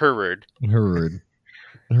spelled the Herud. Herud.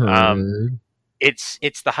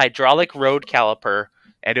 It's the hydraulic road caliper,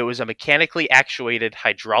 and it was a mechanically actuated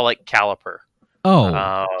hydraulic caliper.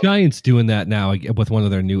 Oh, Giant's doing that now with one of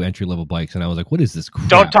their new entry level bikes, and I was like, "What is this crap?"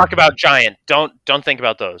 Don't talk about Giant. Don't think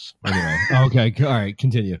about those. Anyway, okay, all right,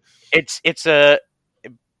 continue. It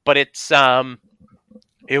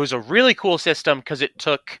was a really cool system because it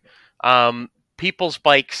took people's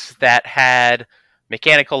bikes that had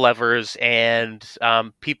mechanical levers, and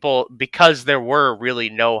because there were really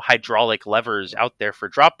no hydraulic levers out there for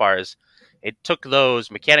drop bars, it took those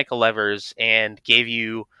mechanical levers and gave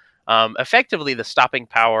you effectively the stopping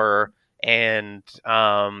power and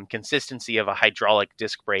consistency of a hydraulic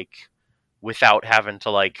disc brake without having to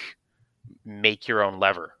like make your own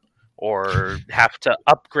lever or have to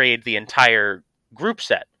upgrade the entire group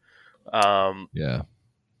set. Yeah,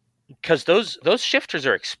 because those shifters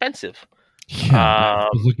are expensive. Yeah, I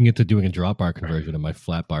was looking into doing a drop bar conversion of my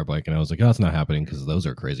flat bar bike, and I was like, "Oh, that's not happening because those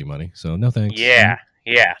are crazy money." So no thanks. Yeah.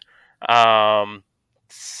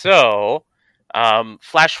 So,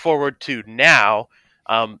 flash forward to now.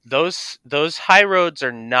 Those high roads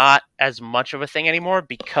are not as much of a thing anymore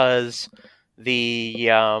because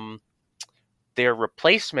their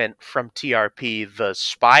replacement from TRP, the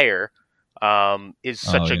Spire, is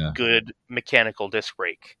such a good mechanical disc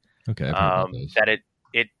brake. Okay. That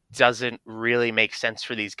it doesn't really make sense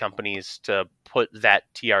for these companies to put that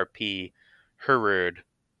TRP Herud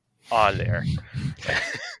on there.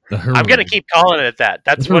 I'm gonna keep calling it that.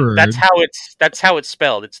 That's how it's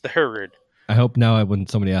spelled. It's the Herud. I hope now when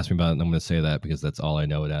somebody asks me about it, I'm going to say that because that's all I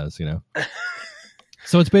know it as. You know.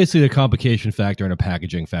 So it's basically a complication factor and a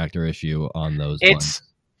packaging factor issue on those.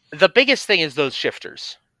 The biggest thing is those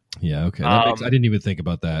shifters. Yeah. Okay. I didn't even think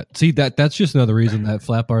about that. See, that's just another reason that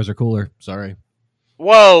flat bars are cooler. Sorry.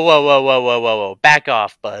 Whoa. Back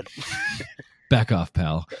off, bud. Back off,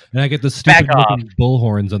 pal. And I get the stupid looking bull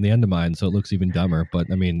horns on the end of mine, so it looks even dumber.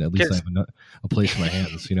 But I mean, at least I have a place for my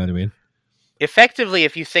hands. You know what I mean? Effectively,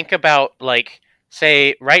 if you think about, like,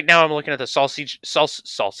 say, right now I'm looking at the Salsi,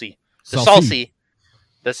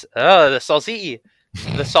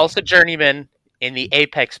 the Salsa Journeyman in the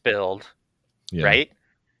Apex build, right?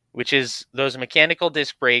 Which is those mechanical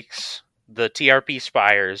disc brakes, the TRP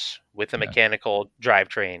Spires with a mechanical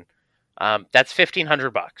drivetrain. That's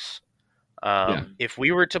 $1,500. If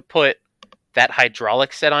we were to put that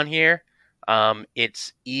hydraulic set on here,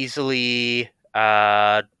 it's easily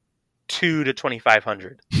 $2,000 to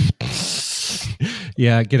 $2,500.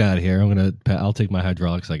 Yeah, get out of here. I'll take my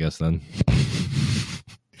hydraulics, I guess. Then.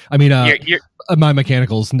 I mean, my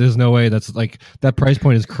mechanicals. There's no way that's like that price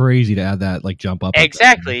point is crazy to add that like jump up.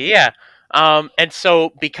 Exactly. Yeah. And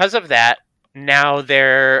so because of that, now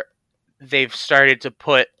they've started to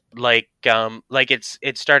put like it's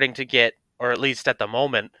starting to get or at least at the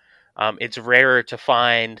moment, it's rarer to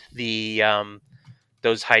find the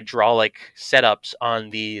those hydraulic setups on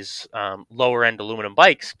these lower end aluminum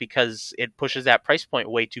bikes because it pushes that price point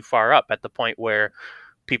way too far up at the point where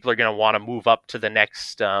people are going to want to move up to the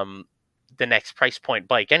next price point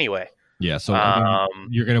bike anyway. Yeah, so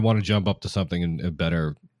you're going to want to jump up to something in a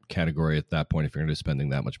better category at that point if you're going to be spending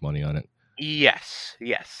that much money on it. Yes.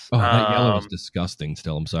 Oh, that yellow is disgusting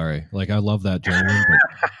still. I'm sorry. Like, I love that Journeyman, but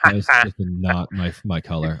that's just not my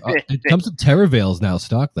color. It comes with Terravales now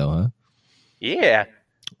stock, though, huh? Yeah.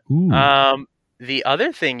 Ooh. The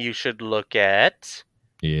other thing you should look at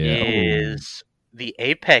is the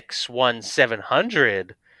Apex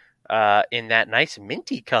 1700 in that nice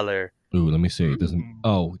minty color. Ooh, let me see. It doesn't.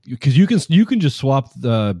 Oh, because you can just swap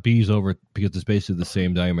the Bs over because it's basically the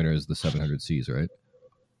same diameter as the 700Cs, right?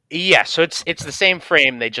 Yeah, so it's the same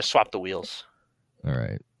frame. They just swapped the wheels. All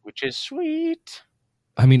right, which is sweet.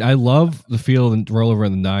 I mean, I love the feel and rollover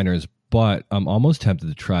in the Niners, but I'm almost tempted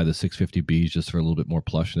to try the 650Bs just for a little bit more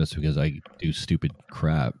plushness because I do stupid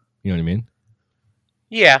crap. You know what I mean?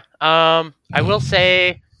 Yeah. I will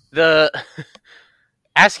say the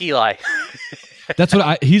Ask Eli. That's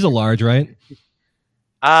what he's a large, right?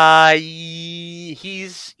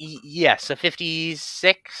 He's yes, a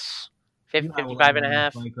 56, 55 and a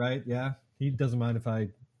half. Bike, right? Yeah. He doesn't mind if I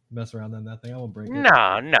mess around on that thing. I won't break it.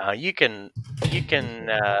 No, you can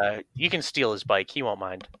steal his bike. He won't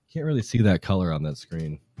mind. Can't really see that color on that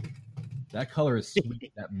screen. That color is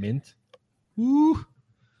sweet. That mint. Woo.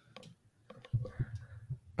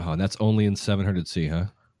 Oh, and that's only in 700C, huh?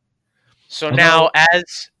 So now,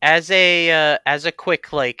 as a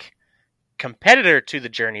quick like competitor to the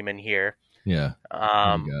Journeyman here, yeah.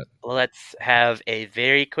 Let's have a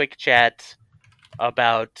very quick chat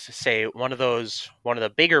about, say, one of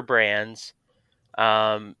the bigger brands,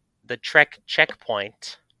 the Trek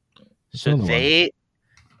Checkpoint. So they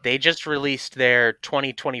just released their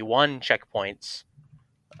 2021 checkpoints,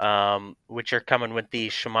 which are coming with the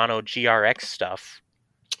Shimano GRX stuff.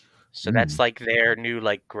 So that's like their new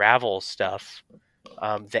like gravel stuff.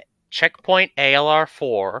 The Checkpoint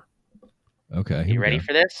ALR4. Okay. You ready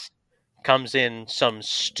for this? Comes in some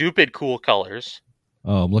stupid cool colors.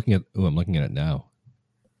 Oh, I'm looking at it now.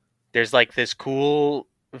 There's like this cool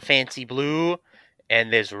fancy blue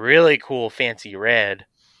and this really cool fancy red.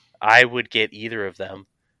 I would get either of them.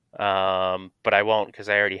 But I won't because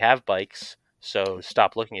I already have bikes. So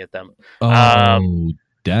stop looking at them. Oh,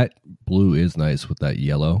 that blue is nice with that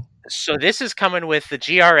yellow. So this is coming with the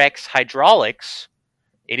GRX hydraulics.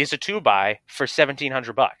 It is a 2x for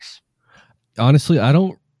 $1,700. Honestly, I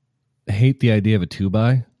don't hate the idea of a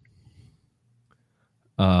 2x.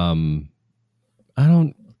 I mean,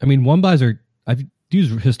 1x's are. I've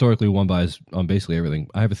used historically 1x's on basically everything.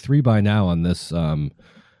 I have a 3x now on this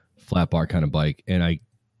flat bar kind of bike, and I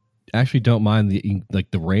actually don't mind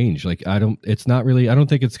the range. Like, I don't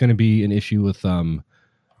think it's going to be an issue with. I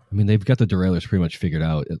mean, they've got the derailleurs pretty much figured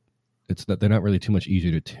out. It's that they're not really too much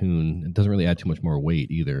easier to tune. It doesn't really add too much more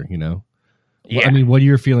weight either, you know? Yeah. I mean, what are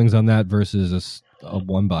your feelings on that versus a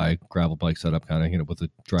 1x gravel bike setup kind of, with a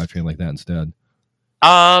drivetrain like that instead?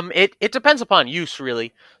 It depends upon use,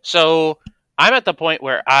 really. So I'm at the point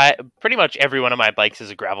where pretty much every one of my bikes is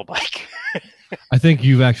a gravel bike. I think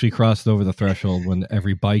you've actually crossed over the threshold when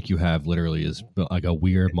every bike you have literally is like a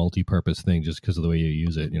weird multi-purpose thing just because of the way you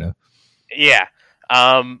use it, you know? Yeah.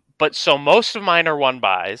 But so most of mine are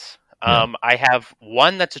 1x's. I have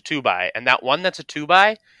one that's a 2x, and that one that's a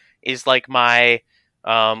 2x is like my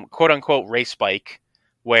quote unquote race bike,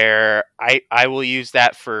 where I will use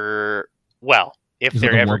that for, well, if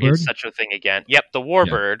there ever is such a thing again. Yep, the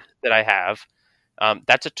Warbird that I have.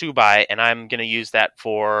 That's a 2x, and I'm going to use that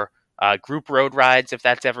for group road rides if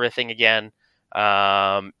that's ever a thing again.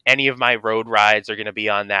 Any of my road rides are going to be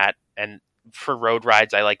on that, and for road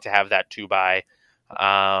rides, I like to have that 2x.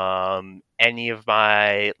 Any of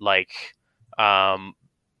my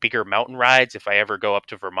bigger mountain rides, if I ever go up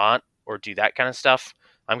to Vermont or do that kind of stuff,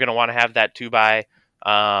 I'm going to want to have that 2x.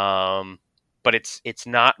 But it's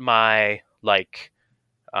not my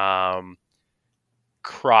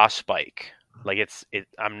cross bike.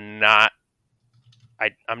 I'm not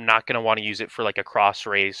going to want to use it for like a cross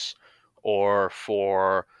race or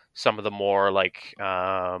for some of the more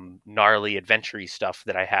gnarly adventure-y stuff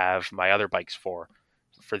that I have my other bikes for.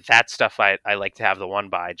 For that stuff, I like to have the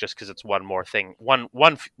 1x just because it's one more thing, one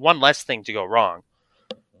less thing to go wrong.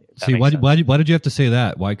 See, why did you have to say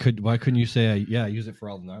that? Why couldn't you say, I use it for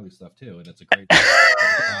all the gnarly stuff too, and it's a great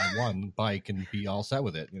one bike and be all set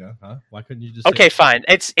with it, you know? Huh? Why couldn't you just? Okay, fine.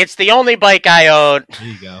 It's the only bike I own. There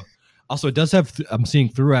you go. Also, it does have. I'm seeing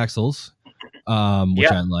through axles.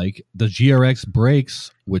 which I like. The GRX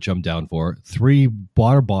brakes, which I'm down for. 3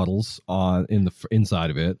 water bottles in the inside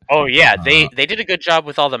of it. Oh yeah, they did a good job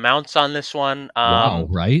with all the mounts on this one. Wow,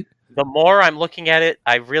 right? The more I'm looking at it,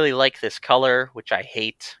 I really like this color, which I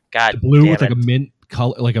hate. God, the blue damn with it. like a mint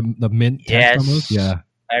color, like the mint text almost. Yeah,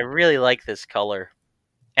 I really like this color,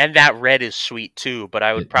 and that red is sweet too. But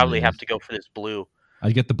I would probably have to go for this blue.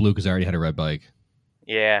 I'd get the blue because I already had a red bike.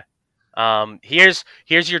 Yeah. Here's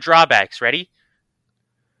your drawbacks. Ready?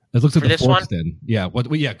 It looks like the forks then. Yeah.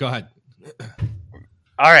 Yeah. Go ahead.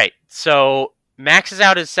 All right. So maxes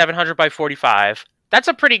out is 700 by 45. That's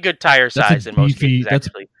a pretty good tire size in most cases.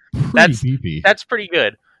 Actually, that's pretty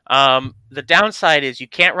good. The downside is you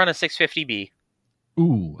can't run a 650B.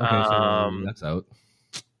 Ooh. Okay. So that's out.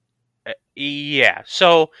 Yeah.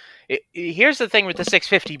 So here's the thing with the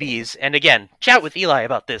 650Bs, and again, chat with Eli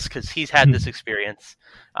about this because he's had this experience.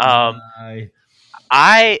 I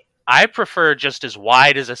prefer just as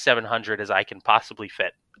wide as a 700 as I can possibly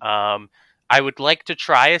fit. I would like to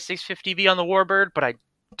try a 650B on the Warbird, but I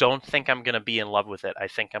don't think I'm going to be in love with it. I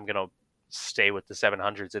think I'm going to stay with the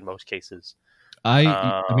 700s in most cases.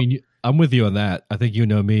 I mean, I'm with you on that. I think you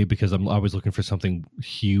know me because I'm always looking for something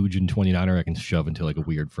huge and 29er I can shove into like a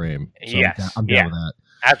weird frame. So yes, I'm down with that.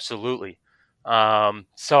 Absolutely.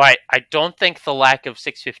 So I don't think the lack of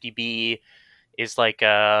 650B is like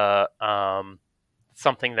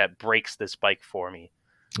something that breaks this bike for me.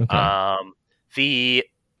 Okay.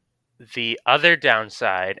 The other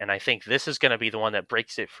downside, and I think this is going to be the one that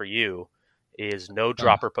breaks it for you, is no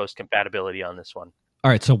dropper post compatibility on this one. All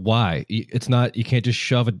right, so why? It's not. You can't just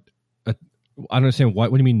shove a I don't understand why.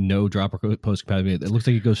 What do you mean no dropper post compatibility? It looks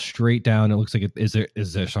like it goes straight down. It looks like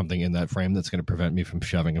is there something in that frame that's going to prevent me from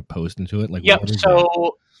shoving a post into it? Like yep.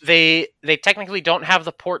 So they technically don't have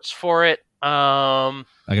the ports for it. I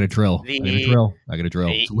got a drill. I got a drill.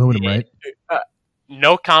 It's aluminum, right?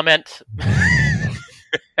 No comment.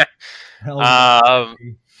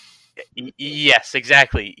 Yes,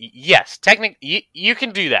 exactly. Yes, technically you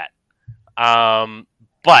can do that.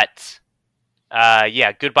 But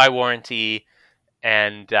yeah, goodbye warranty,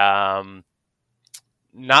 and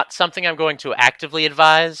not something I'm going to actively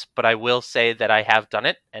advise, but I will say that I have done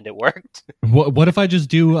it and it worked. What if I just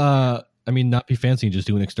do not be fancy and just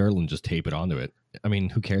do an external and just tape it onto it? I mean,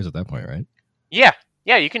 who cares at that point, right? Yeah,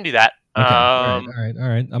 you can do that. Okay. All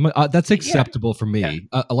right. That's acceptable for me.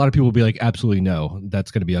 Yeah. A lot of people will be like, absolutely no,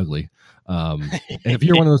 that's going to be ugly. And if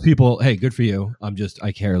you're one of those people, hey, good for you.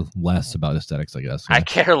 I care less about aesthetics, I guess. Yeah. I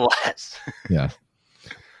care less. Yeah.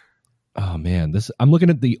 Oh man, I'm looking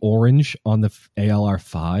at the orange on the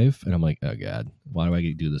ALR5, and I'm like, oh god, why do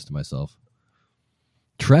I do this to myself?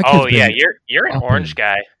 Trek. Oh yeah, you're an orange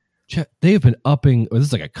guy. They have been upping. This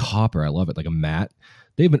is like a copper. I love it, like a matte.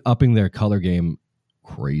 They've been upping their color game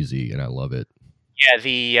crazy, and I love it. Yeah,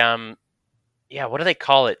 what do they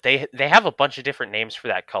call it? They have a bunch of different names for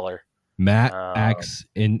that color. Matte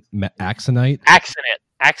Axonite,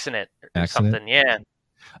 something. Yeah.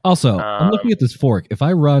 Also, I'm looking at this fork. If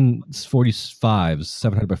I run 45s,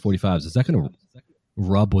 700 by 45s, is that going to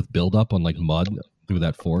rub with buildup on like mud through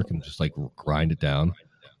that fork and just like grind it down?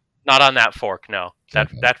 Not on that fork, no.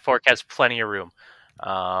 That fork has plenty of room.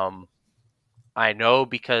 I know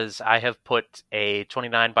because I have put a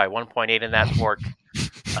 29 by 1.8 in that fork.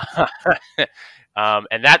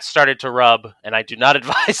 And that started to rub, and I do not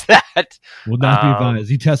advise that. Will not be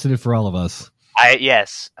advised. He tested it for all of us.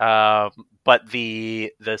 Yes. But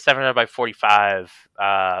the 700 by 45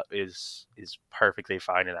 is perfectly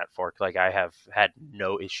fine in that fork. Like I have had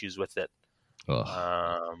no issues with it.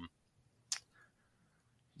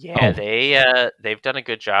 They've done a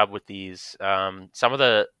good job with these. Some of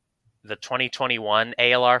the 2021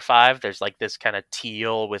 ALR5, there's like this kind of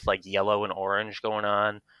teal with like yellow and orange going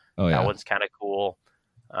on. That one's kind of cool.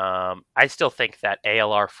 I still think that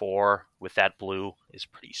ALR4 with that blue is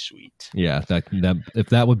pretty sweet. Yeah, that if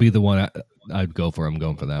that would be the one I'd go for, I'm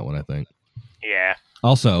going for that one, I think. Yeah.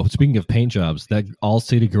 Also, speaking of paint jobs, that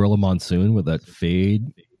All-City Gorilla Monsoon with that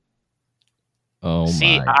fade. Oh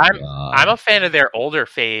see, my God. I'm a fan of their older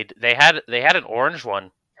fade. They had an orange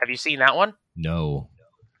one. Have you seen that one? No.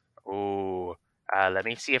 Ooh. Let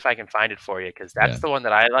me see if I can find it for you, because that's the one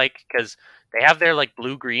that I like, because they have their like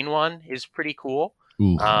blue-green one is pretty cool.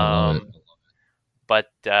 Ooh, I love it.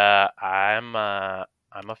 But I'm a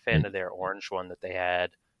fan of their orange one that they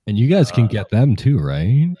had. And you guys can get them too,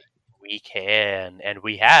 right? We can, and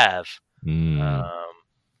we have.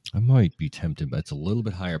 I might be tempted, but it's a little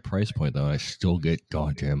bit higher price point, though. I still get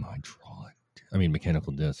goddamn hydraulic. I mean,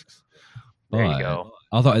 mechanical discs. There you go.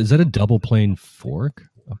 Although, is that a double plane fork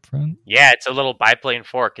up front? Yeah, it's a little biplane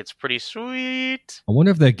fork. It's pretty sweet. I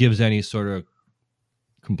wonder if that gives any sort of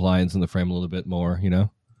compliance in the frame a little bit more, you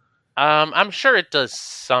know? I'm sure it does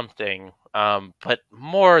something, but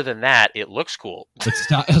more than that, it looks cool.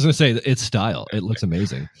 I was gonna say it's style. It looks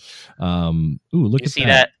amazing. Ooh, look You at see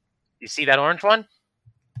that. You see that orange one?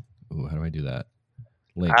 Ooh, how do I do that?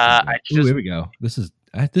 Link. Ooh, here we go. This is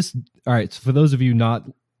this. All right. So for those of you not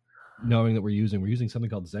knowing that we're using something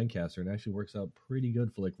called Zencaster, and it actually works out pretty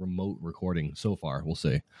good for like remote recording so far. We'll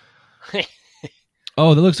see.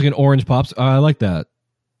 Oh, that looks like an orange pops. I like that.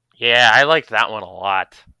 Yeah, I liked that one a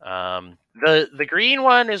lot. The green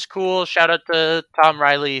one is cool. Shout out to Tom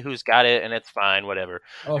Riley who's got it, and it's fine. Whatever.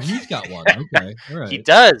 Oh, he's got one. Okay, all right. He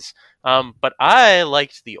does. But I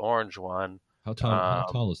liked the orange one. How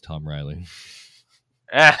tall is Tom Riley?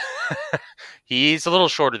 He's a little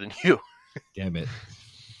shorter than you. Damn it!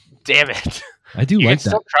 Damn it! I do you like can that.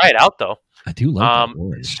 Still try it out though. I do like that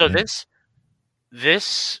orange. So yeah.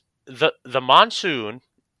 the monsoon,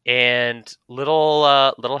 and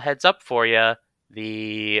little heads up for you,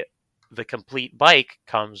 the complete bike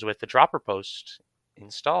comes with the dropper post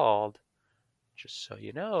installed. Just so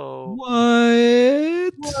you know.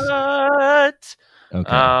 What? Okay.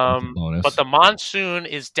 But the monsoon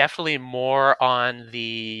is definitely more on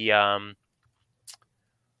the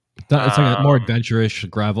it's like a more adventurous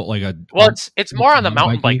gravel, like a. Well, it's more on the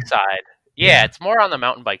mountain bike side. Yeah, it's more on the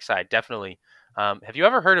mountain bike side, definitely. Have you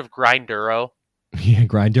ever heard of Grinduro? Yeah,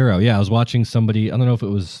 Grinduro. Yeah, I was watching somebody. I don't know if it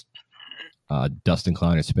was Dustin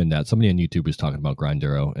Klein or Spin That. Somebody on YouTube was talking about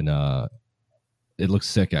Grinduro, and it looks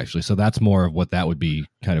sick actually. So that's more of what that would be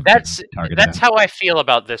kind of. That's how I feel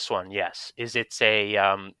about this one. Yes, it's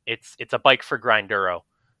a bike for Grinduro.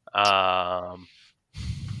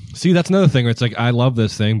 See, that's another thing where it's like I love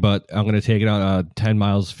this thing, but I'm going to take it on 10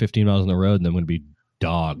 miles, 15 miles on the road, and I'm going to be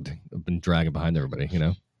dogged. I've been dragging behind everybody, you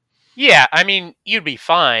know. Yeah, I mean, you'd be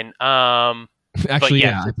fine. Actually,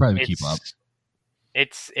 yeah, I'd probably keep up.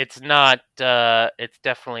 It's not. It's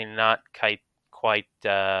definitely not quite.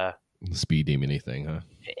 Speed demon thing, huh?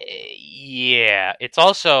 Yeah, it's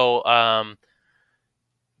also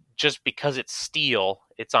just because it's steel,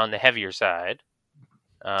 it's on the heavier side.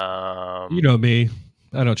 You know me,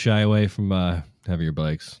 I don't shy away from heavier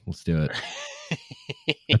bikes. Let's do it.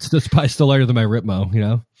 It's probably still lighter than my Ripmo, you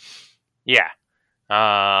know. Yeah.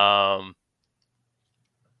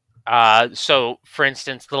 So for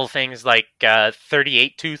instance, little things like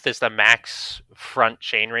 38 tooth is the max front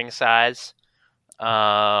chainring size.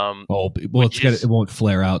 It won't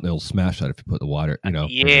flare out and it'll smash out if you put the water, you know.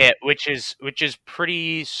 Yeah, which is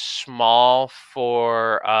pretty small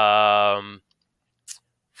for a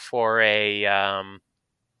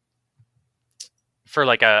for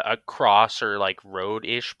like a cross or like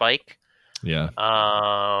road-ish bike. Yeah.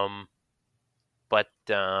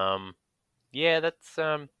 Yeah, that's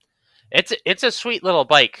it's a sweet little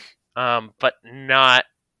bike, but not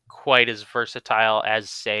quite as versatile as,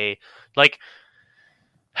 say, like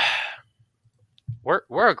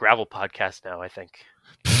we're a gravel podcast now, I think.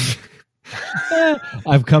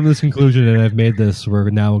 I've come to this conclusion and I've made this. We're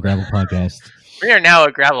now a gravel podcast. We are now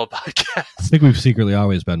a gravel podcast. I think we've secretly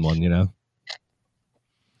always been one, you know?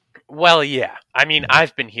 Well, yeah. I mean,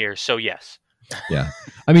 I've been here, so yes. Yeah.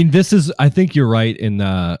 I mean, I think you're right in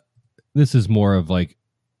this is more of like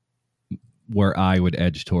where I would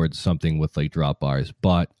edge towards something with like drop bars.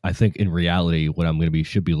 But I think in reality, what I'm going to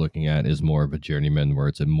should be looking at is more of a journeyman where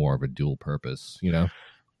it's more of a dual purpose, you know?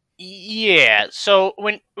 Yeah. So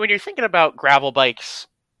when you're thinking about gravel bikes,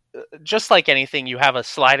 just like anything, you have a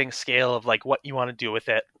sliding scale of like what you want to do with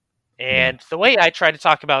it. And the way I try to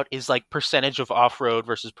talk about is like percentage of off-road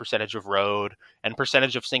versus percentage of road, and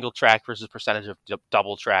percentage of single track versus percentage of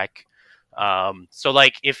double track. So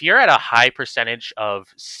like if you're at a high percentage of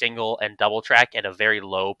single and double track and a very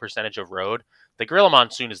low percentage of road, the Gorilla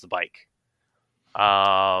Monsoon is the bike.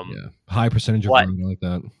 High percentage of road, I like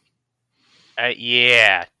that.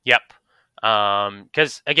 Yeah. Yep.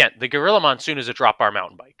 Because again, the Gorilla Monsoon is a drop bar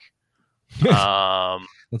mountain bike.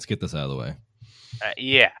 Let's get this out of the way.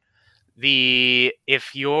 Yeah.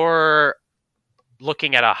 If you're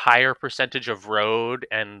looking at a higher percentage of road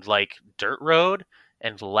and like dirt road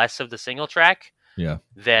and less of the single track,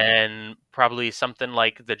 then probably something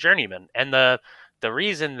like the Journeyman. And the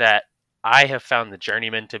reason that I have found the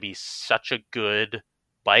Journeyman to be such a good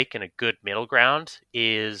bike and a good middle ground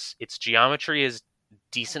is its geometry is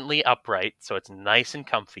decently upright, so it's nice and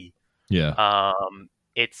comfy. Yeah.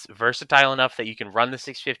 It's versatile enough that you can run the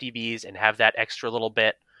 650Bs and have that extra little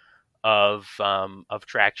bit of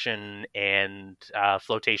traction and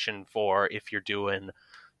flotation for if you're doing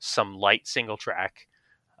some light single track.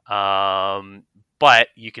 But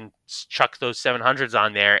you can chuck those 700s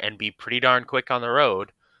on there and be pretty darn quick on the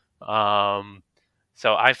road.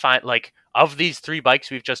 So I find like of these 3 bikes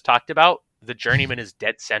we've just talked about, the Journeyman is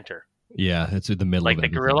dead center. Yeah, it's in the middle Like of the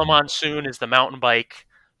everything. Gorilla Monsoon is the mountain bike.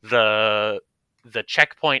 The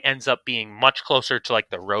Checkpoint ends up being much closer to like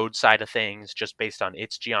the road side of things, just based on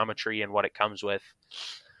its geometry and what it comes with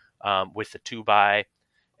the 2x.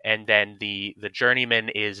 And then the Journeyman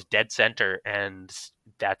is dead center, and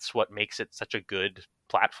that's what makes it such a good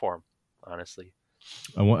platform, honestly.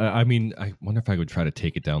 I wonder if I would try to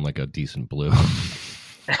take it down like a decent blue.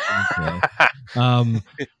 Okay.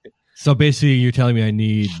 So basically, you're telling me I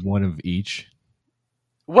need one of each.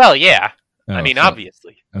 Well, yeah. Oh, I mean, so-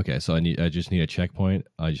 obviously. Okay, so I just need a Checkpoint.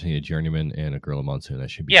 I just need a Journeyman and a Gorilla Monsoon. That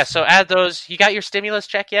should be. Yeah. So add those. You got your stimulus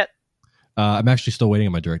check yet? I'm actually still waiting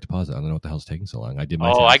on my direct deposit. I don't know what the hell's taking so long. I did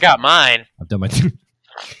my. Oh, I got mine. I've done my.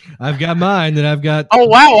 I've got mine, and I've got. Oh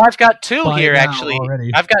wow, I've got 2 Buy here now actually.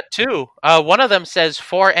 already. I've got 2. One of them says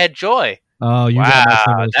for Ed Joy. Oh, you got my Wow,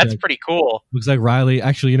 stimulus that's check. pretty cool. Looks like Riley.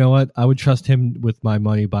 Actually, you know what? I would trust him with my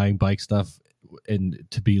money buying bike stuff, and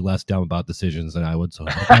to be less dumb about decisions than I would. So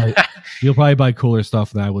you'll probably buy cooler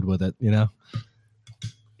stuff than I would with it. You know.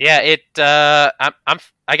 Yeah,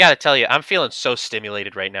 I gotta tell you, I'm feeling so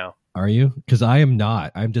stimulated right now. Are you? Because I am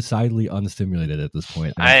not. I'm decidedly unstimulated at this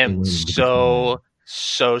point. I I'm am still waiting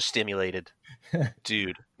so stimulated,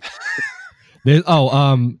 dude.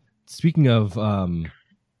 Speaking of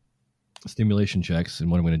stimulation checks and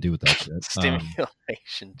what I'm going to do with that shit.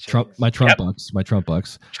 Stimulation. Trump bucks. My Trump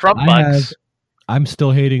bucks. Trump bucks. I'm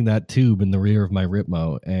still hating that tube in the rear of my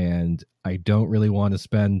Ripmo, and I don't really want to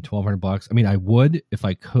spend $1,200. I mean, I would if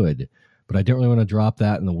I could, but I don't really want to drop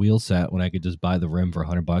that in the wheel set when I could just buy the rim for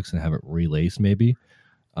 $100 and have it relaced, maybe.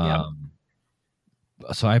 Yeah.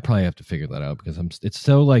 So I probably have to figure that out because it's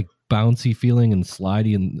so like bouncy feeling and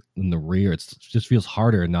slidey in the rear. It just feels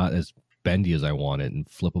harder and not as bendy as I want it and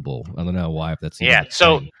flippable. I don't know why. If that's Yeah.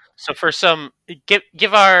 So for some,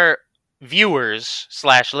 give our viewers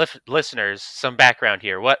 / listeners some background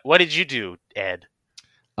here. What did you do, Ed?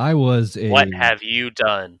 What have you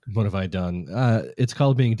done? What have I done? It's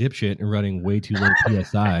called being a dipshit and running way too low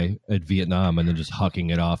PSI at Vietnam and then just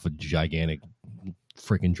hucking it off a gigantic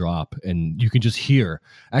freaking drop. And you can just hear.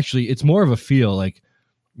 Actually, it's more of a feel. Like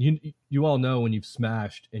you all know when you've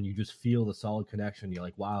smashed and you just feel the solid connection. You're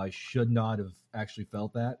like, wow, I should not have actually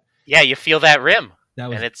felt that. Yeah, you feel that rim. That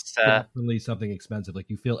was and it's definitely something expensive. Like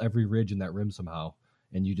you feel every ridge in that rim somehow,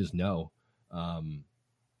 and you just know.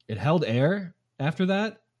 It held air after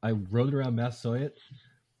that. I rode it around Massasoit,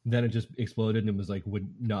 then it just exploded and was like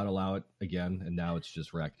would not allow it again, and now it's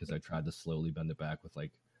just wrecked because I tried to slowly bend it back with like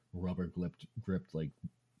rubber gripped like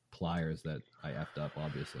pliers that I effed up,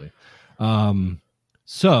 obviously.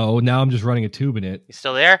 So now I'm just running a tube in it. You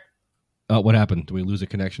still there? What happened? Do we lose a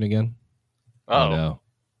connection again? Oh no.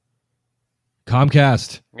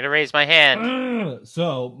 Comcast. I'm gonna raise my hand.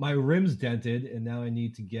 So my rim's dented, and now I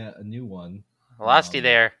need to get a new one. I lost you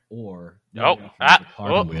there. Or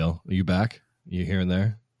carbon wheel. Are you back? Are you here and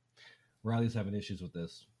there? Riley's having issues with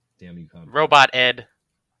this. Damn you, Comcast. Robot Ed.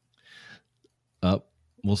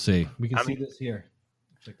 We'll see. We can see this here.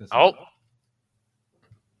 Check this out.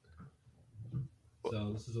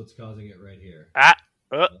 So this is what's causing it right here.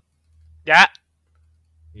 Yeah.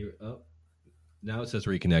 Here, now it says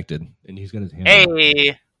reconnected, and he's got his hand.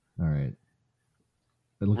 Hey. All right.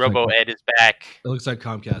 Robo Ed is back. It looks like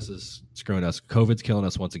Comcast is screwing us. COVID's killing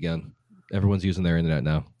us once again. Everyone's using their internet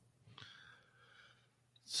now.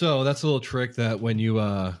 So that's a little trick that when you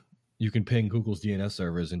can ping Google's DNS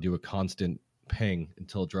servers and do a constant ping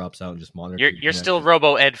until it drops out and just monitor. You're still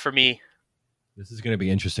Robo Ed for me. This is going to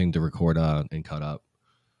be interesting to record and cut up.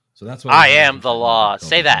 So that's what I am the law.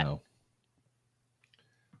 Say that. Nope.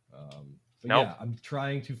 Yeah, I'm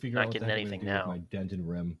trying to figure out what the heck I'm gonna do with my dented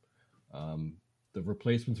rim. The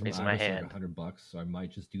replacements from Iris are like $100, so I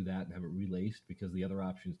might just do that and have it relaced because the other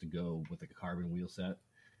option is to go with like a carbon wheel set,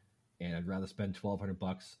 and I'd rather spend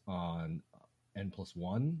 $1,200 on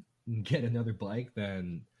N+1 and get another bike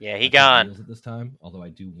than he gone wheels at this time. Although I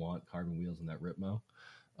do want carbon wheels in that Ripmo.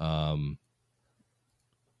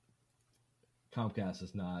 Comcast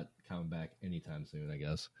is not coming back anytime soon, I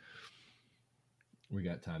guess. We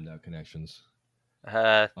got timed out connections. Do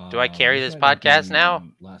I carry this podcast now?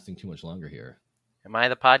 Lasting too much longer here. Am I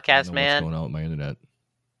the podcast man? What's going on with my internet?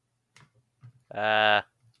 I'm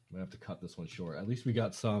gonna have to cut this one short. At least we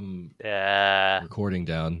got some recording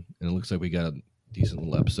down, and it looks like we got a decent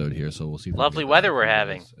little episode here. So we'll see. Lovely weather we're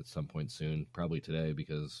having at some point soon, probably today,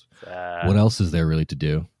 because what else is there really to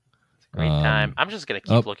do? It's a great time. I'm just gonna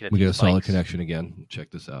keep looking at. We get a solid connection again.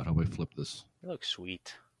 Check this out. How about I flip this? It looks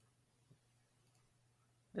sweet.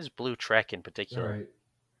 This blue Trek in particular. All right.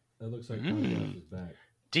 That looks like Comcast is back.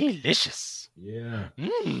 Delicious. Yeah.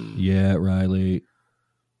 Mm. Yeah, Riley.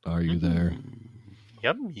 Are you there?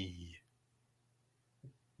 Yummy.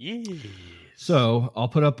 Yes. So I'll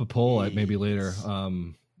put up a poll at maybe later.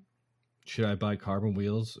 Should I buy carbon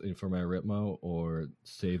wheels for my Ritmo or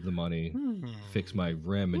save the money, fix my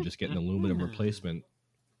rim, and just get an aluminum replacement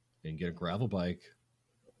and get a gravel bike?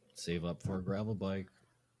 Save up for a gravel bike.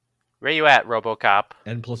 Where you at, RoboCop?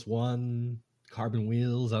 N+1 carbon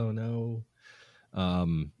wheels. I don't know.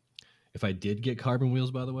 If I did get carbon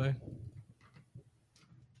wheels, by the way,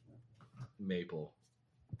 Maple,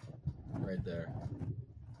 right there.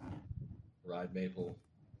 Ride Maple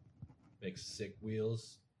makes sick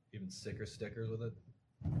wheels, even sicker stickers with it.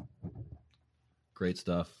 Great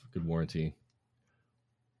stuff. Good warranty.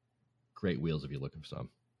 Great wheels if you're looking for some.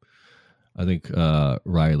 I think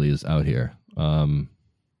Riley is out here.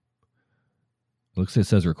 Looks like it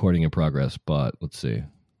says recording in progress, but let's see.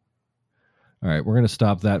 All right, we're going to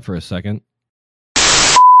stop that for a second.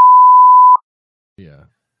 Yeah.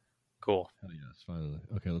 Cool. Oh, yes, finally.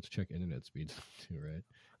 Okay, let's check internet speeds too, right?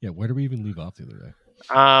 Yeah, where did we even leave off the other day?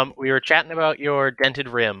 We were chatting about your dented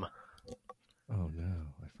rim. Oh, no.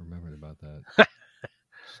 I remembered about that.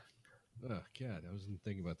 Oh, God, I wasn't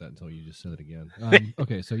thinking about that until you just said it again.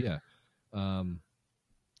 Okay, so yeah. I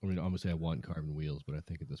mean, obviously I want carbon wheels, but I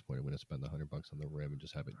think at this point I'm going to spend $100 on the rim and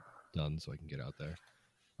just have it done so I can get out there.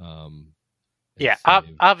 Yeah,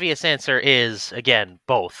 obvious answer is, again,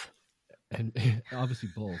 both. And obviously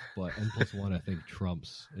both, but N+1 I think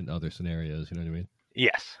trumps in other scenarios, you know what I mean?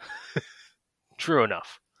 Yes. True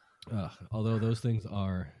enough. Although those things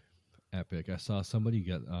are epic. I saw somebody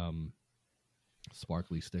get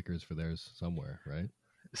sparkly stickers for theirs somewhere, right?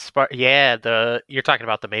 You're talking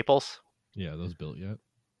about the Maples? Yeah, those built yet?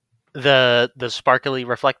 The sparkly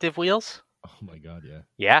reflective wheels? Oh my god, yeah.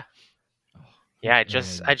 Yeah. Oh, yeah, I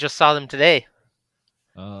just saw them today.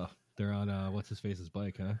 They're on what's his face's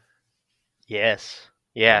bike, huh? Yes.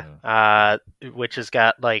 Yeah. Which has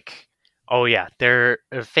got like, oh yeah, they're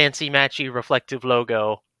a fancy matchy reflective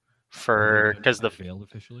logo for because the failed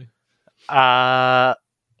officially. The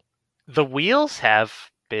wheels have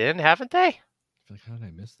been, haven't they? I feel like, how did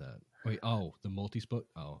I miss that? Wait, the multi-spoke.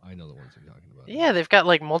 Oh, I know the ones you're talking about. Yeah, they've got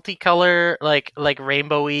like multicolor, like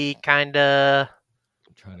rainbowy kind of.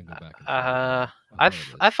 I'm trying to go back.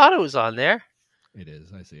 I thought it was on there. It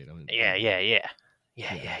is. I see it. Yeah.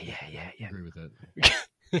 I agree with that.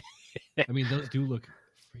 I mean, those do look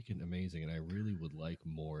freaking amazing, and I really would like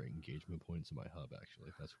more engagement points in my hub.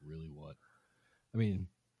 Actually, that's really what. I mean,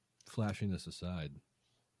 flashing this aside,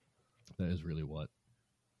 that is really what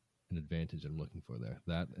an advantage I'm looking for there.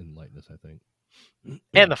 That and lightness, I think,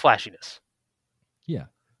 and the flashiness. Yeah.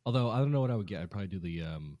 Although I don't know what I would get. I'd probably do the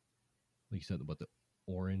like you said, about the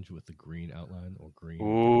orange with the green outline or green.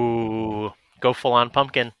 Ooh, go full on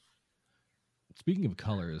pumpkin. Speaking of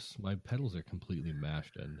colors, my pedals are completely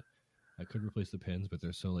mashed, and I could replace the pins, but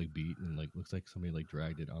they're so like beat and like looks like somebody like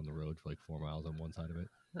dragged it on the road for like 4 miles on one side of it.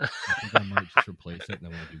 I think I might just replace it, and I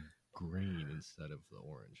want to do green instead of the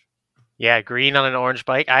orange. Yeah, green on an orange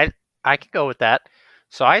bike. I could go with that.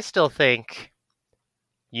 So I still think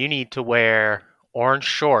you need to wear orange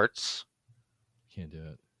shorts. Can't do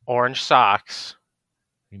it. Orange socks.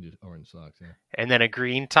 You can do orange socks, yeah. And then a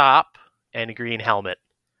green top and a green helmet.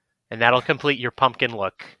 And that'll complete your pumpkin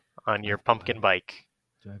look on your pumpkin bike.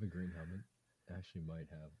 Do I have a green helmet? I actually might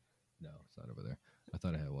have. No, it's not over there. I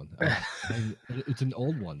thought I had one. It's an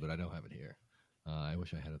old one, but I don't have it here. I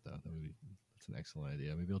wish I had it though. That's an excellent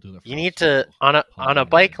idea. Maybe I'll do that. You need to on a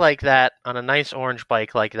bike like that, on a nice orange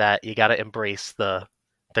bike like that. You got to embrace the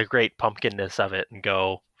great pumpkinness of it and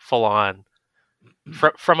go full on.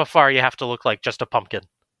 From afar, you have to look like just a pumpkin.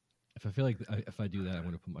 If I feel like if I do that, I'm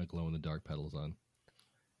going to put my glow in the dark pedals on.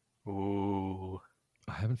 Ooh.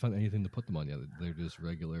 I haven't found anything to put them on yet. They're just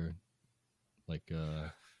regular, like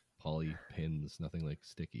poly pins, nothing like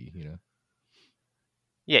sticky, you know?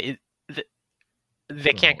 Yeah,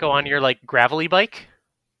 they can't go on your like gravelly bike?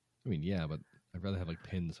 I mean, yeah, but I'd rather have like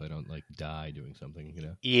pins so I don't like die doing something, you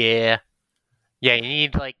know? Yeah. Yeah, you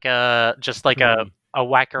need like just like a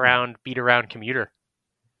whack around, beat around commuter.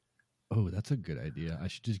 Oh, that's a good idea. I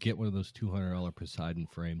should just get one of those $200 Poseidon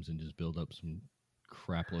frames and just build up some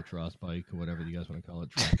Craplotross bike or whatever you guys want to call it,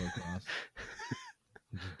 Trapocross.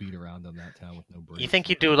 And just beat around on that town with no brakes. You think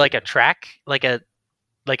you'd do like a track, like a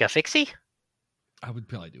fixie? I would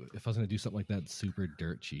probably do it if I was going to do something like that. Super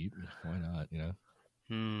dirt cheap. Why not? You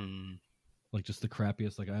know. Like just the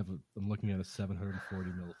crappiest. Like I'm looking at a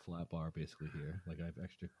 740 mil flat bar basically here. Like I have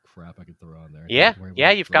extra crap I could throw on there. Yeah.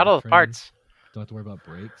 You've got all the parts. Don't have to worry about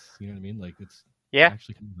brakes. You know what I mean? Like it's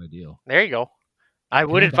actually kind of ideal. There you go. I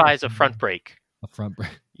would advise a front brake. A front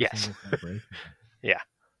brake. Yes. Single front brake. Yeah.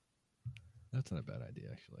 That's not a bad idea,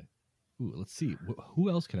 actually. Ooh, let's see. Who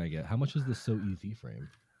else can I get? How much is the So Easy frame?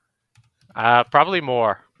 Probably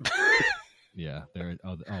more. Yeah, they're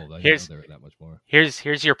Here's- they're that much more.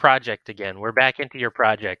 Here's your project again. We're back into your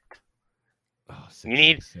project. Oh, You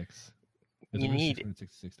need- $666. you need-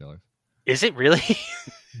 $666. Is it really?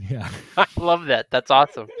 Yeah, I love that. That's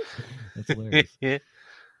awesome. that's hilarious.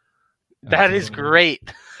 That is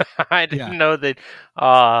great. I didn't know that.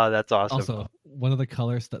 Oh, that's awesome. Also, one of the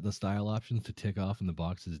colors that the style options to tick off in the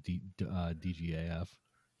box is DGAF.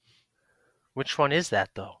 Which one is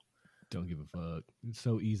that though? Don't give a fuck. It's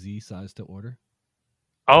So Easy size to order.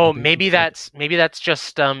 Oh, think maybe it's- that's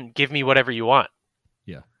just give me whatever you want.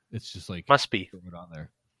 It's just like Must be. throw it on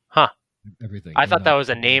there. Huh. Everything. I And thought that not was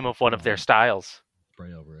a name of one of their um, styles.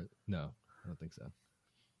 Spray over it. No, I don't think so.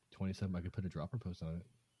 27. I could put a dropper post on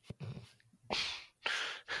it.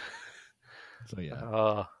 So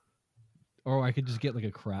yeah. Or I could just get like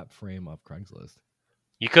a crap frame off Craigslist.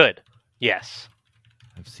 You could. Yes.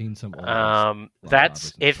 I've seen some old ones.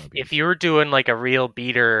 That's if you were doing like a real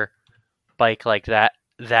beater bike like that,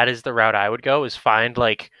 that is the route I would go. Is find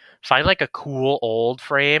like a cool old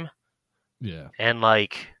frame Yeah. and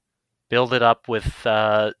like build it up with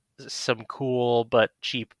some cool but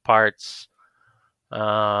cheap parts.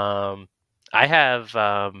 I have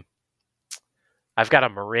I've got a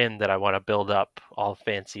Marin that I want to build up all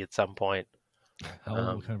fancy at some point. How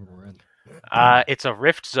old? What kind of a Marin? It's a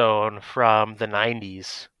Rift Zone from the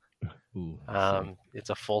 90s. Ooh. It's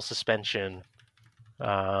a full suspension.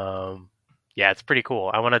 Yeah, it's pretty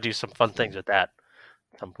cool. I want to do some fun things with that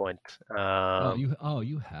at some point.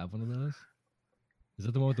 You have one of those? Is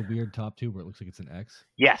that the one with the weird top tube where it looks like it's an X?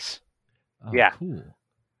 Yes. Oh, Yeah. Cool.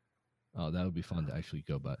 Oh, that would be fun to actually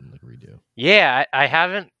go back and like redo. Yeah, I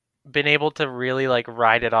haven't been able to really like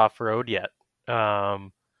ride it off road yet.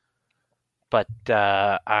 But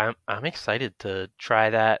I'm excited to try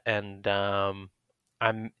that, and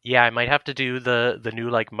I might have to do the new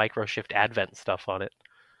like Microshift Advent stuff on it.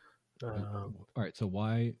 All right, so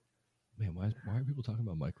why are people talking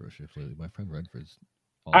about Microshift lately? My friend Redford's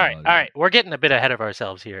all right, we're getting a bit ahead of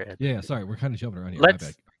ourselves here. Ed. Yeah, sorry, we're kind of jumping around here.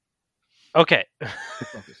 Let's- Okay,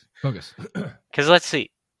 Focus. because let's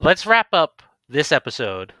see. Let's wrap up this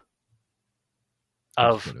episode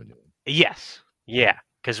Let's of go to a new one. yes, yeah,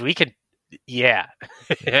 because we could, yeah.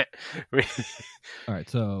 All right,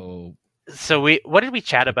 so So what did we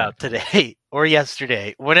chat about today or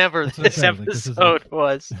yesterday? Whenever That's what I'm this saying, like, this is episode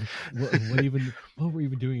was. what were we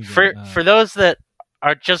even doing again? For those that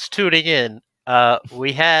are just tuning in,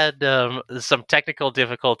 we had some technical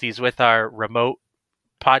difficulties with our remote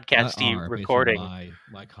podcasty recording.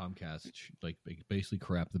 My Comcast like basically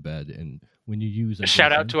crap the bed, and when you use a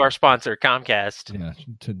Shout out to our sponsor, Comcast. yeah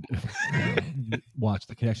watch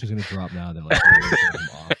the connection's gonna drop now. Then like turn them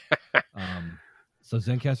off. So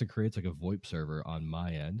Zencaster creates like a VoIP server on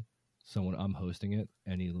my end. So when I'm hosting it,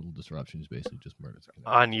 any little disruptions basically just murders the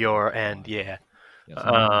connection. On your end, yeah.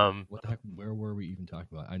 So what the heck? Where were we even talking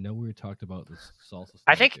about? I know we talked about the salsa.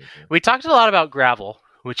 I think Station. we talked a lot about gravel,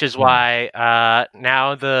 which is why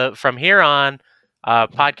now from here on,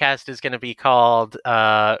 podcast is going to be called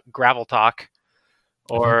Gravel Talk,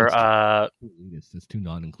 or it's too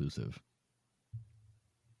non-inclusive.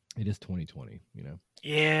 It is 2020, you know.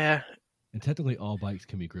 yeah, And technically, all bikes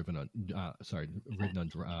can be ridden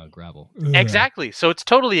on gravel. exactly. So it's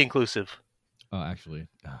totally inclusive. Actually,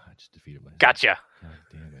 I just defeated myself. Gotcha. God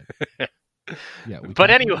damn it. Yeah. But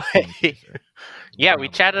anyway, yeah, we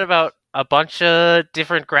chatted about a bunch of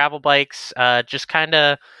different gravel bikes. Just kind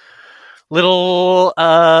of little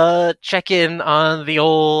check in on the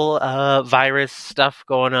old virus stuff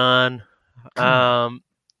going on.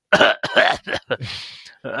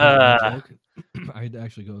 I had to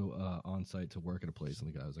actually go on site to work at a place,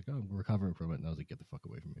 and the guy was like, "Oh, we're recovering from it," and I was like, "Get the fuck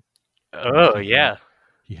away from me." Oh yeah.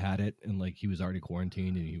 He had it, and like he was already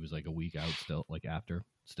quarantined, and he was like a week out still, like after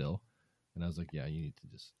still, and I was like, "Yeah, you need to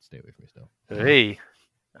just stay away from me still." Hey,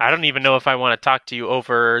 I don't even know if I want to talk to you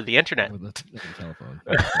over the internet. Or the telephone.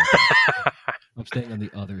 I'm staying on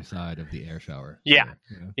the other side of the air shower. Yeah.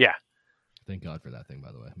 So, you know? Yeah. Thank God for that thing,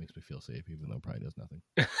 by the way. It makes me feel safe, even though it probably does nothing.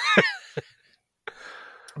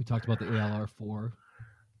 We talked about the ALR4.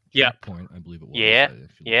 Yeah. Point, I believe it was. Yeah. I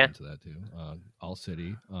actually Yeah. looked into that too. All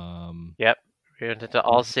City. Yep. We went into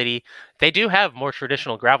All City. They do have more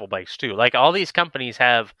traditional gravel bikes too. Like all these companies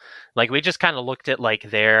have, like we just kind of looked at like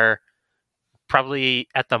their, probably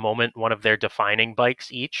at the moment one of their defining bikes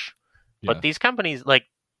each. Yeah. But these companies like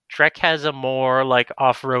Trek has a more like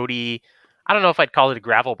off-roady. I don't know if I'd call it a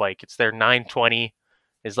gravel bike. It's their 920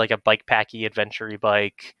 is like a bike packy adventure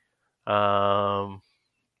bike. Um,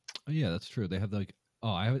 Oh yeah, that's true. They have like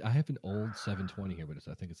I have an old 720 here, but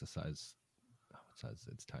I think it's a size. What size?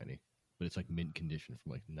 It's tiny, but it's like mint condition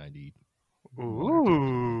from like 91 or 2 or something.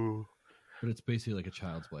 ooh. But it's basically like a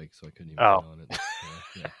child's bike, so I couldn't even Oh. sit on it.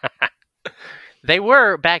 Yeah. They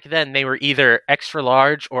were back then. They were either extra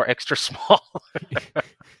large or extra small.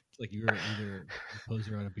 It's like you were either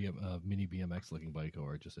posing around a mini BMX looking bike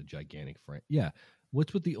or just a gigantic frame. Yeah.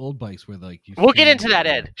 What's with the old bikes where like you? We'll get into that,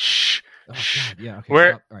 Ed. Shh. Oh God. Yeah. Okay.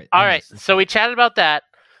 We're stop. all right. So we chatted about that.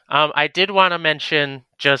 I did want to mention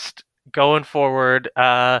just going forward.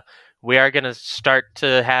 We are gonna start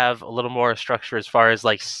to have a little more structure as far as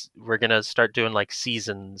like we're gonna start doing like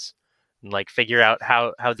seasons and like figure out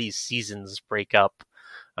how these seasons break up.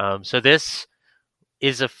 So this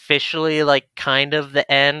is officially like kind of the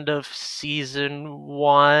end of season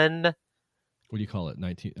 1. What do you call it?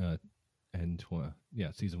 19 and 20.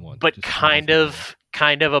 Yeah, season 1. But kind of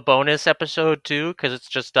a bonus episode too, because it's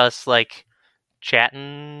just us like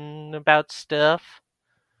chatting about stuff.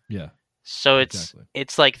 Yeah. So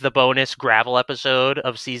it's like the bonus gravel episode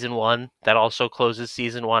of season 1 that also closes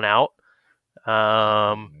season 1 out.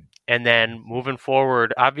 And then moving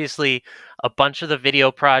forward, obviously a bunch of the video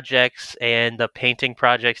projects and the painting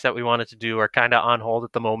projects that we wanted to do are kind of on hold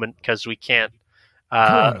at the moment because we can't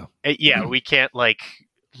we can't like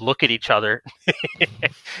look at each other.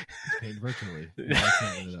 Paint virtually.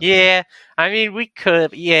 Yeah, I mean we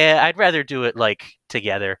could. Yeah, I'd rather do it like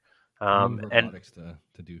together. And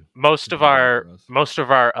to do most of our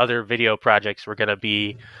other video projects were going to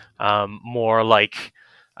be more like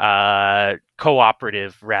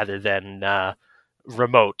cooperative rather than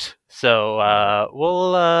remote. So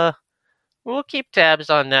we'll keep tabs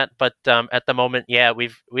on that. But at the moment, yeah,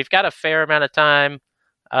 we've got a fair amount of time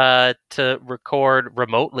to record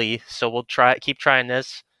remotely. So we'll keep trying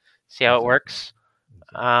this, see how it works.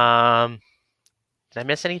 Did I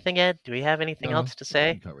miss anything, Ed? Do we have anything else to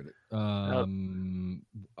say? We covered it.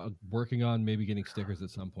 Working on maybe getting stickers at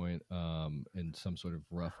some point, and some sort of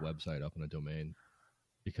rough website up on a domain,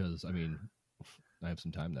 because I mean, I have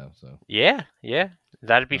some time now, so yeah,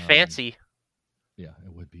 that'd be fancy. Yeah,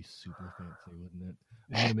 it would be super fancy, wouldn't it?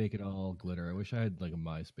 I'm gonna make it all glitter. I wish I had like a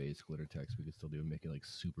MySpace glitter text we could still do and make it like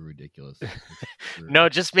super ridiculous. No,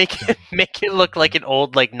 just make it look like an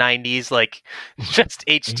old like 90s like just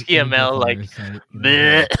HTML like.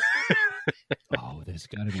 Oh, there's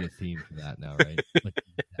got to be a theme for that now, right? Like the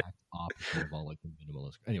exact opposite of all like the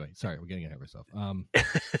minimalist. Anyway, sorry, we're getting ahead of ourselves. No,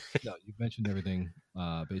 you've mentioned everything.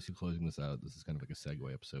 Basically closing this out. This is kind of like a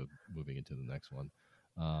segue episode, moving into the next one.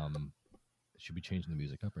 Should we change the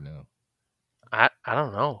music up or no? I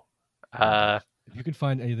don't know. If you can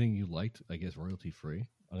find anything you liked, I guess royalty free,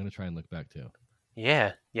 I'm gonna try and look back too.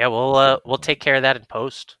 Yeah. We'll take care of that in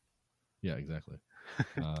post. Yeah, exactly.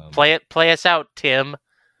 Play us out, Tim.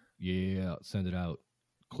 Yeah, send it out.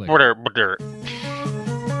 Click.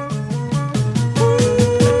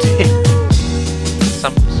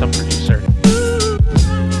 Some producer.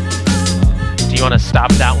 Do you want to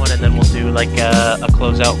stop that one and then we'll do like a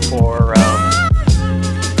closeout for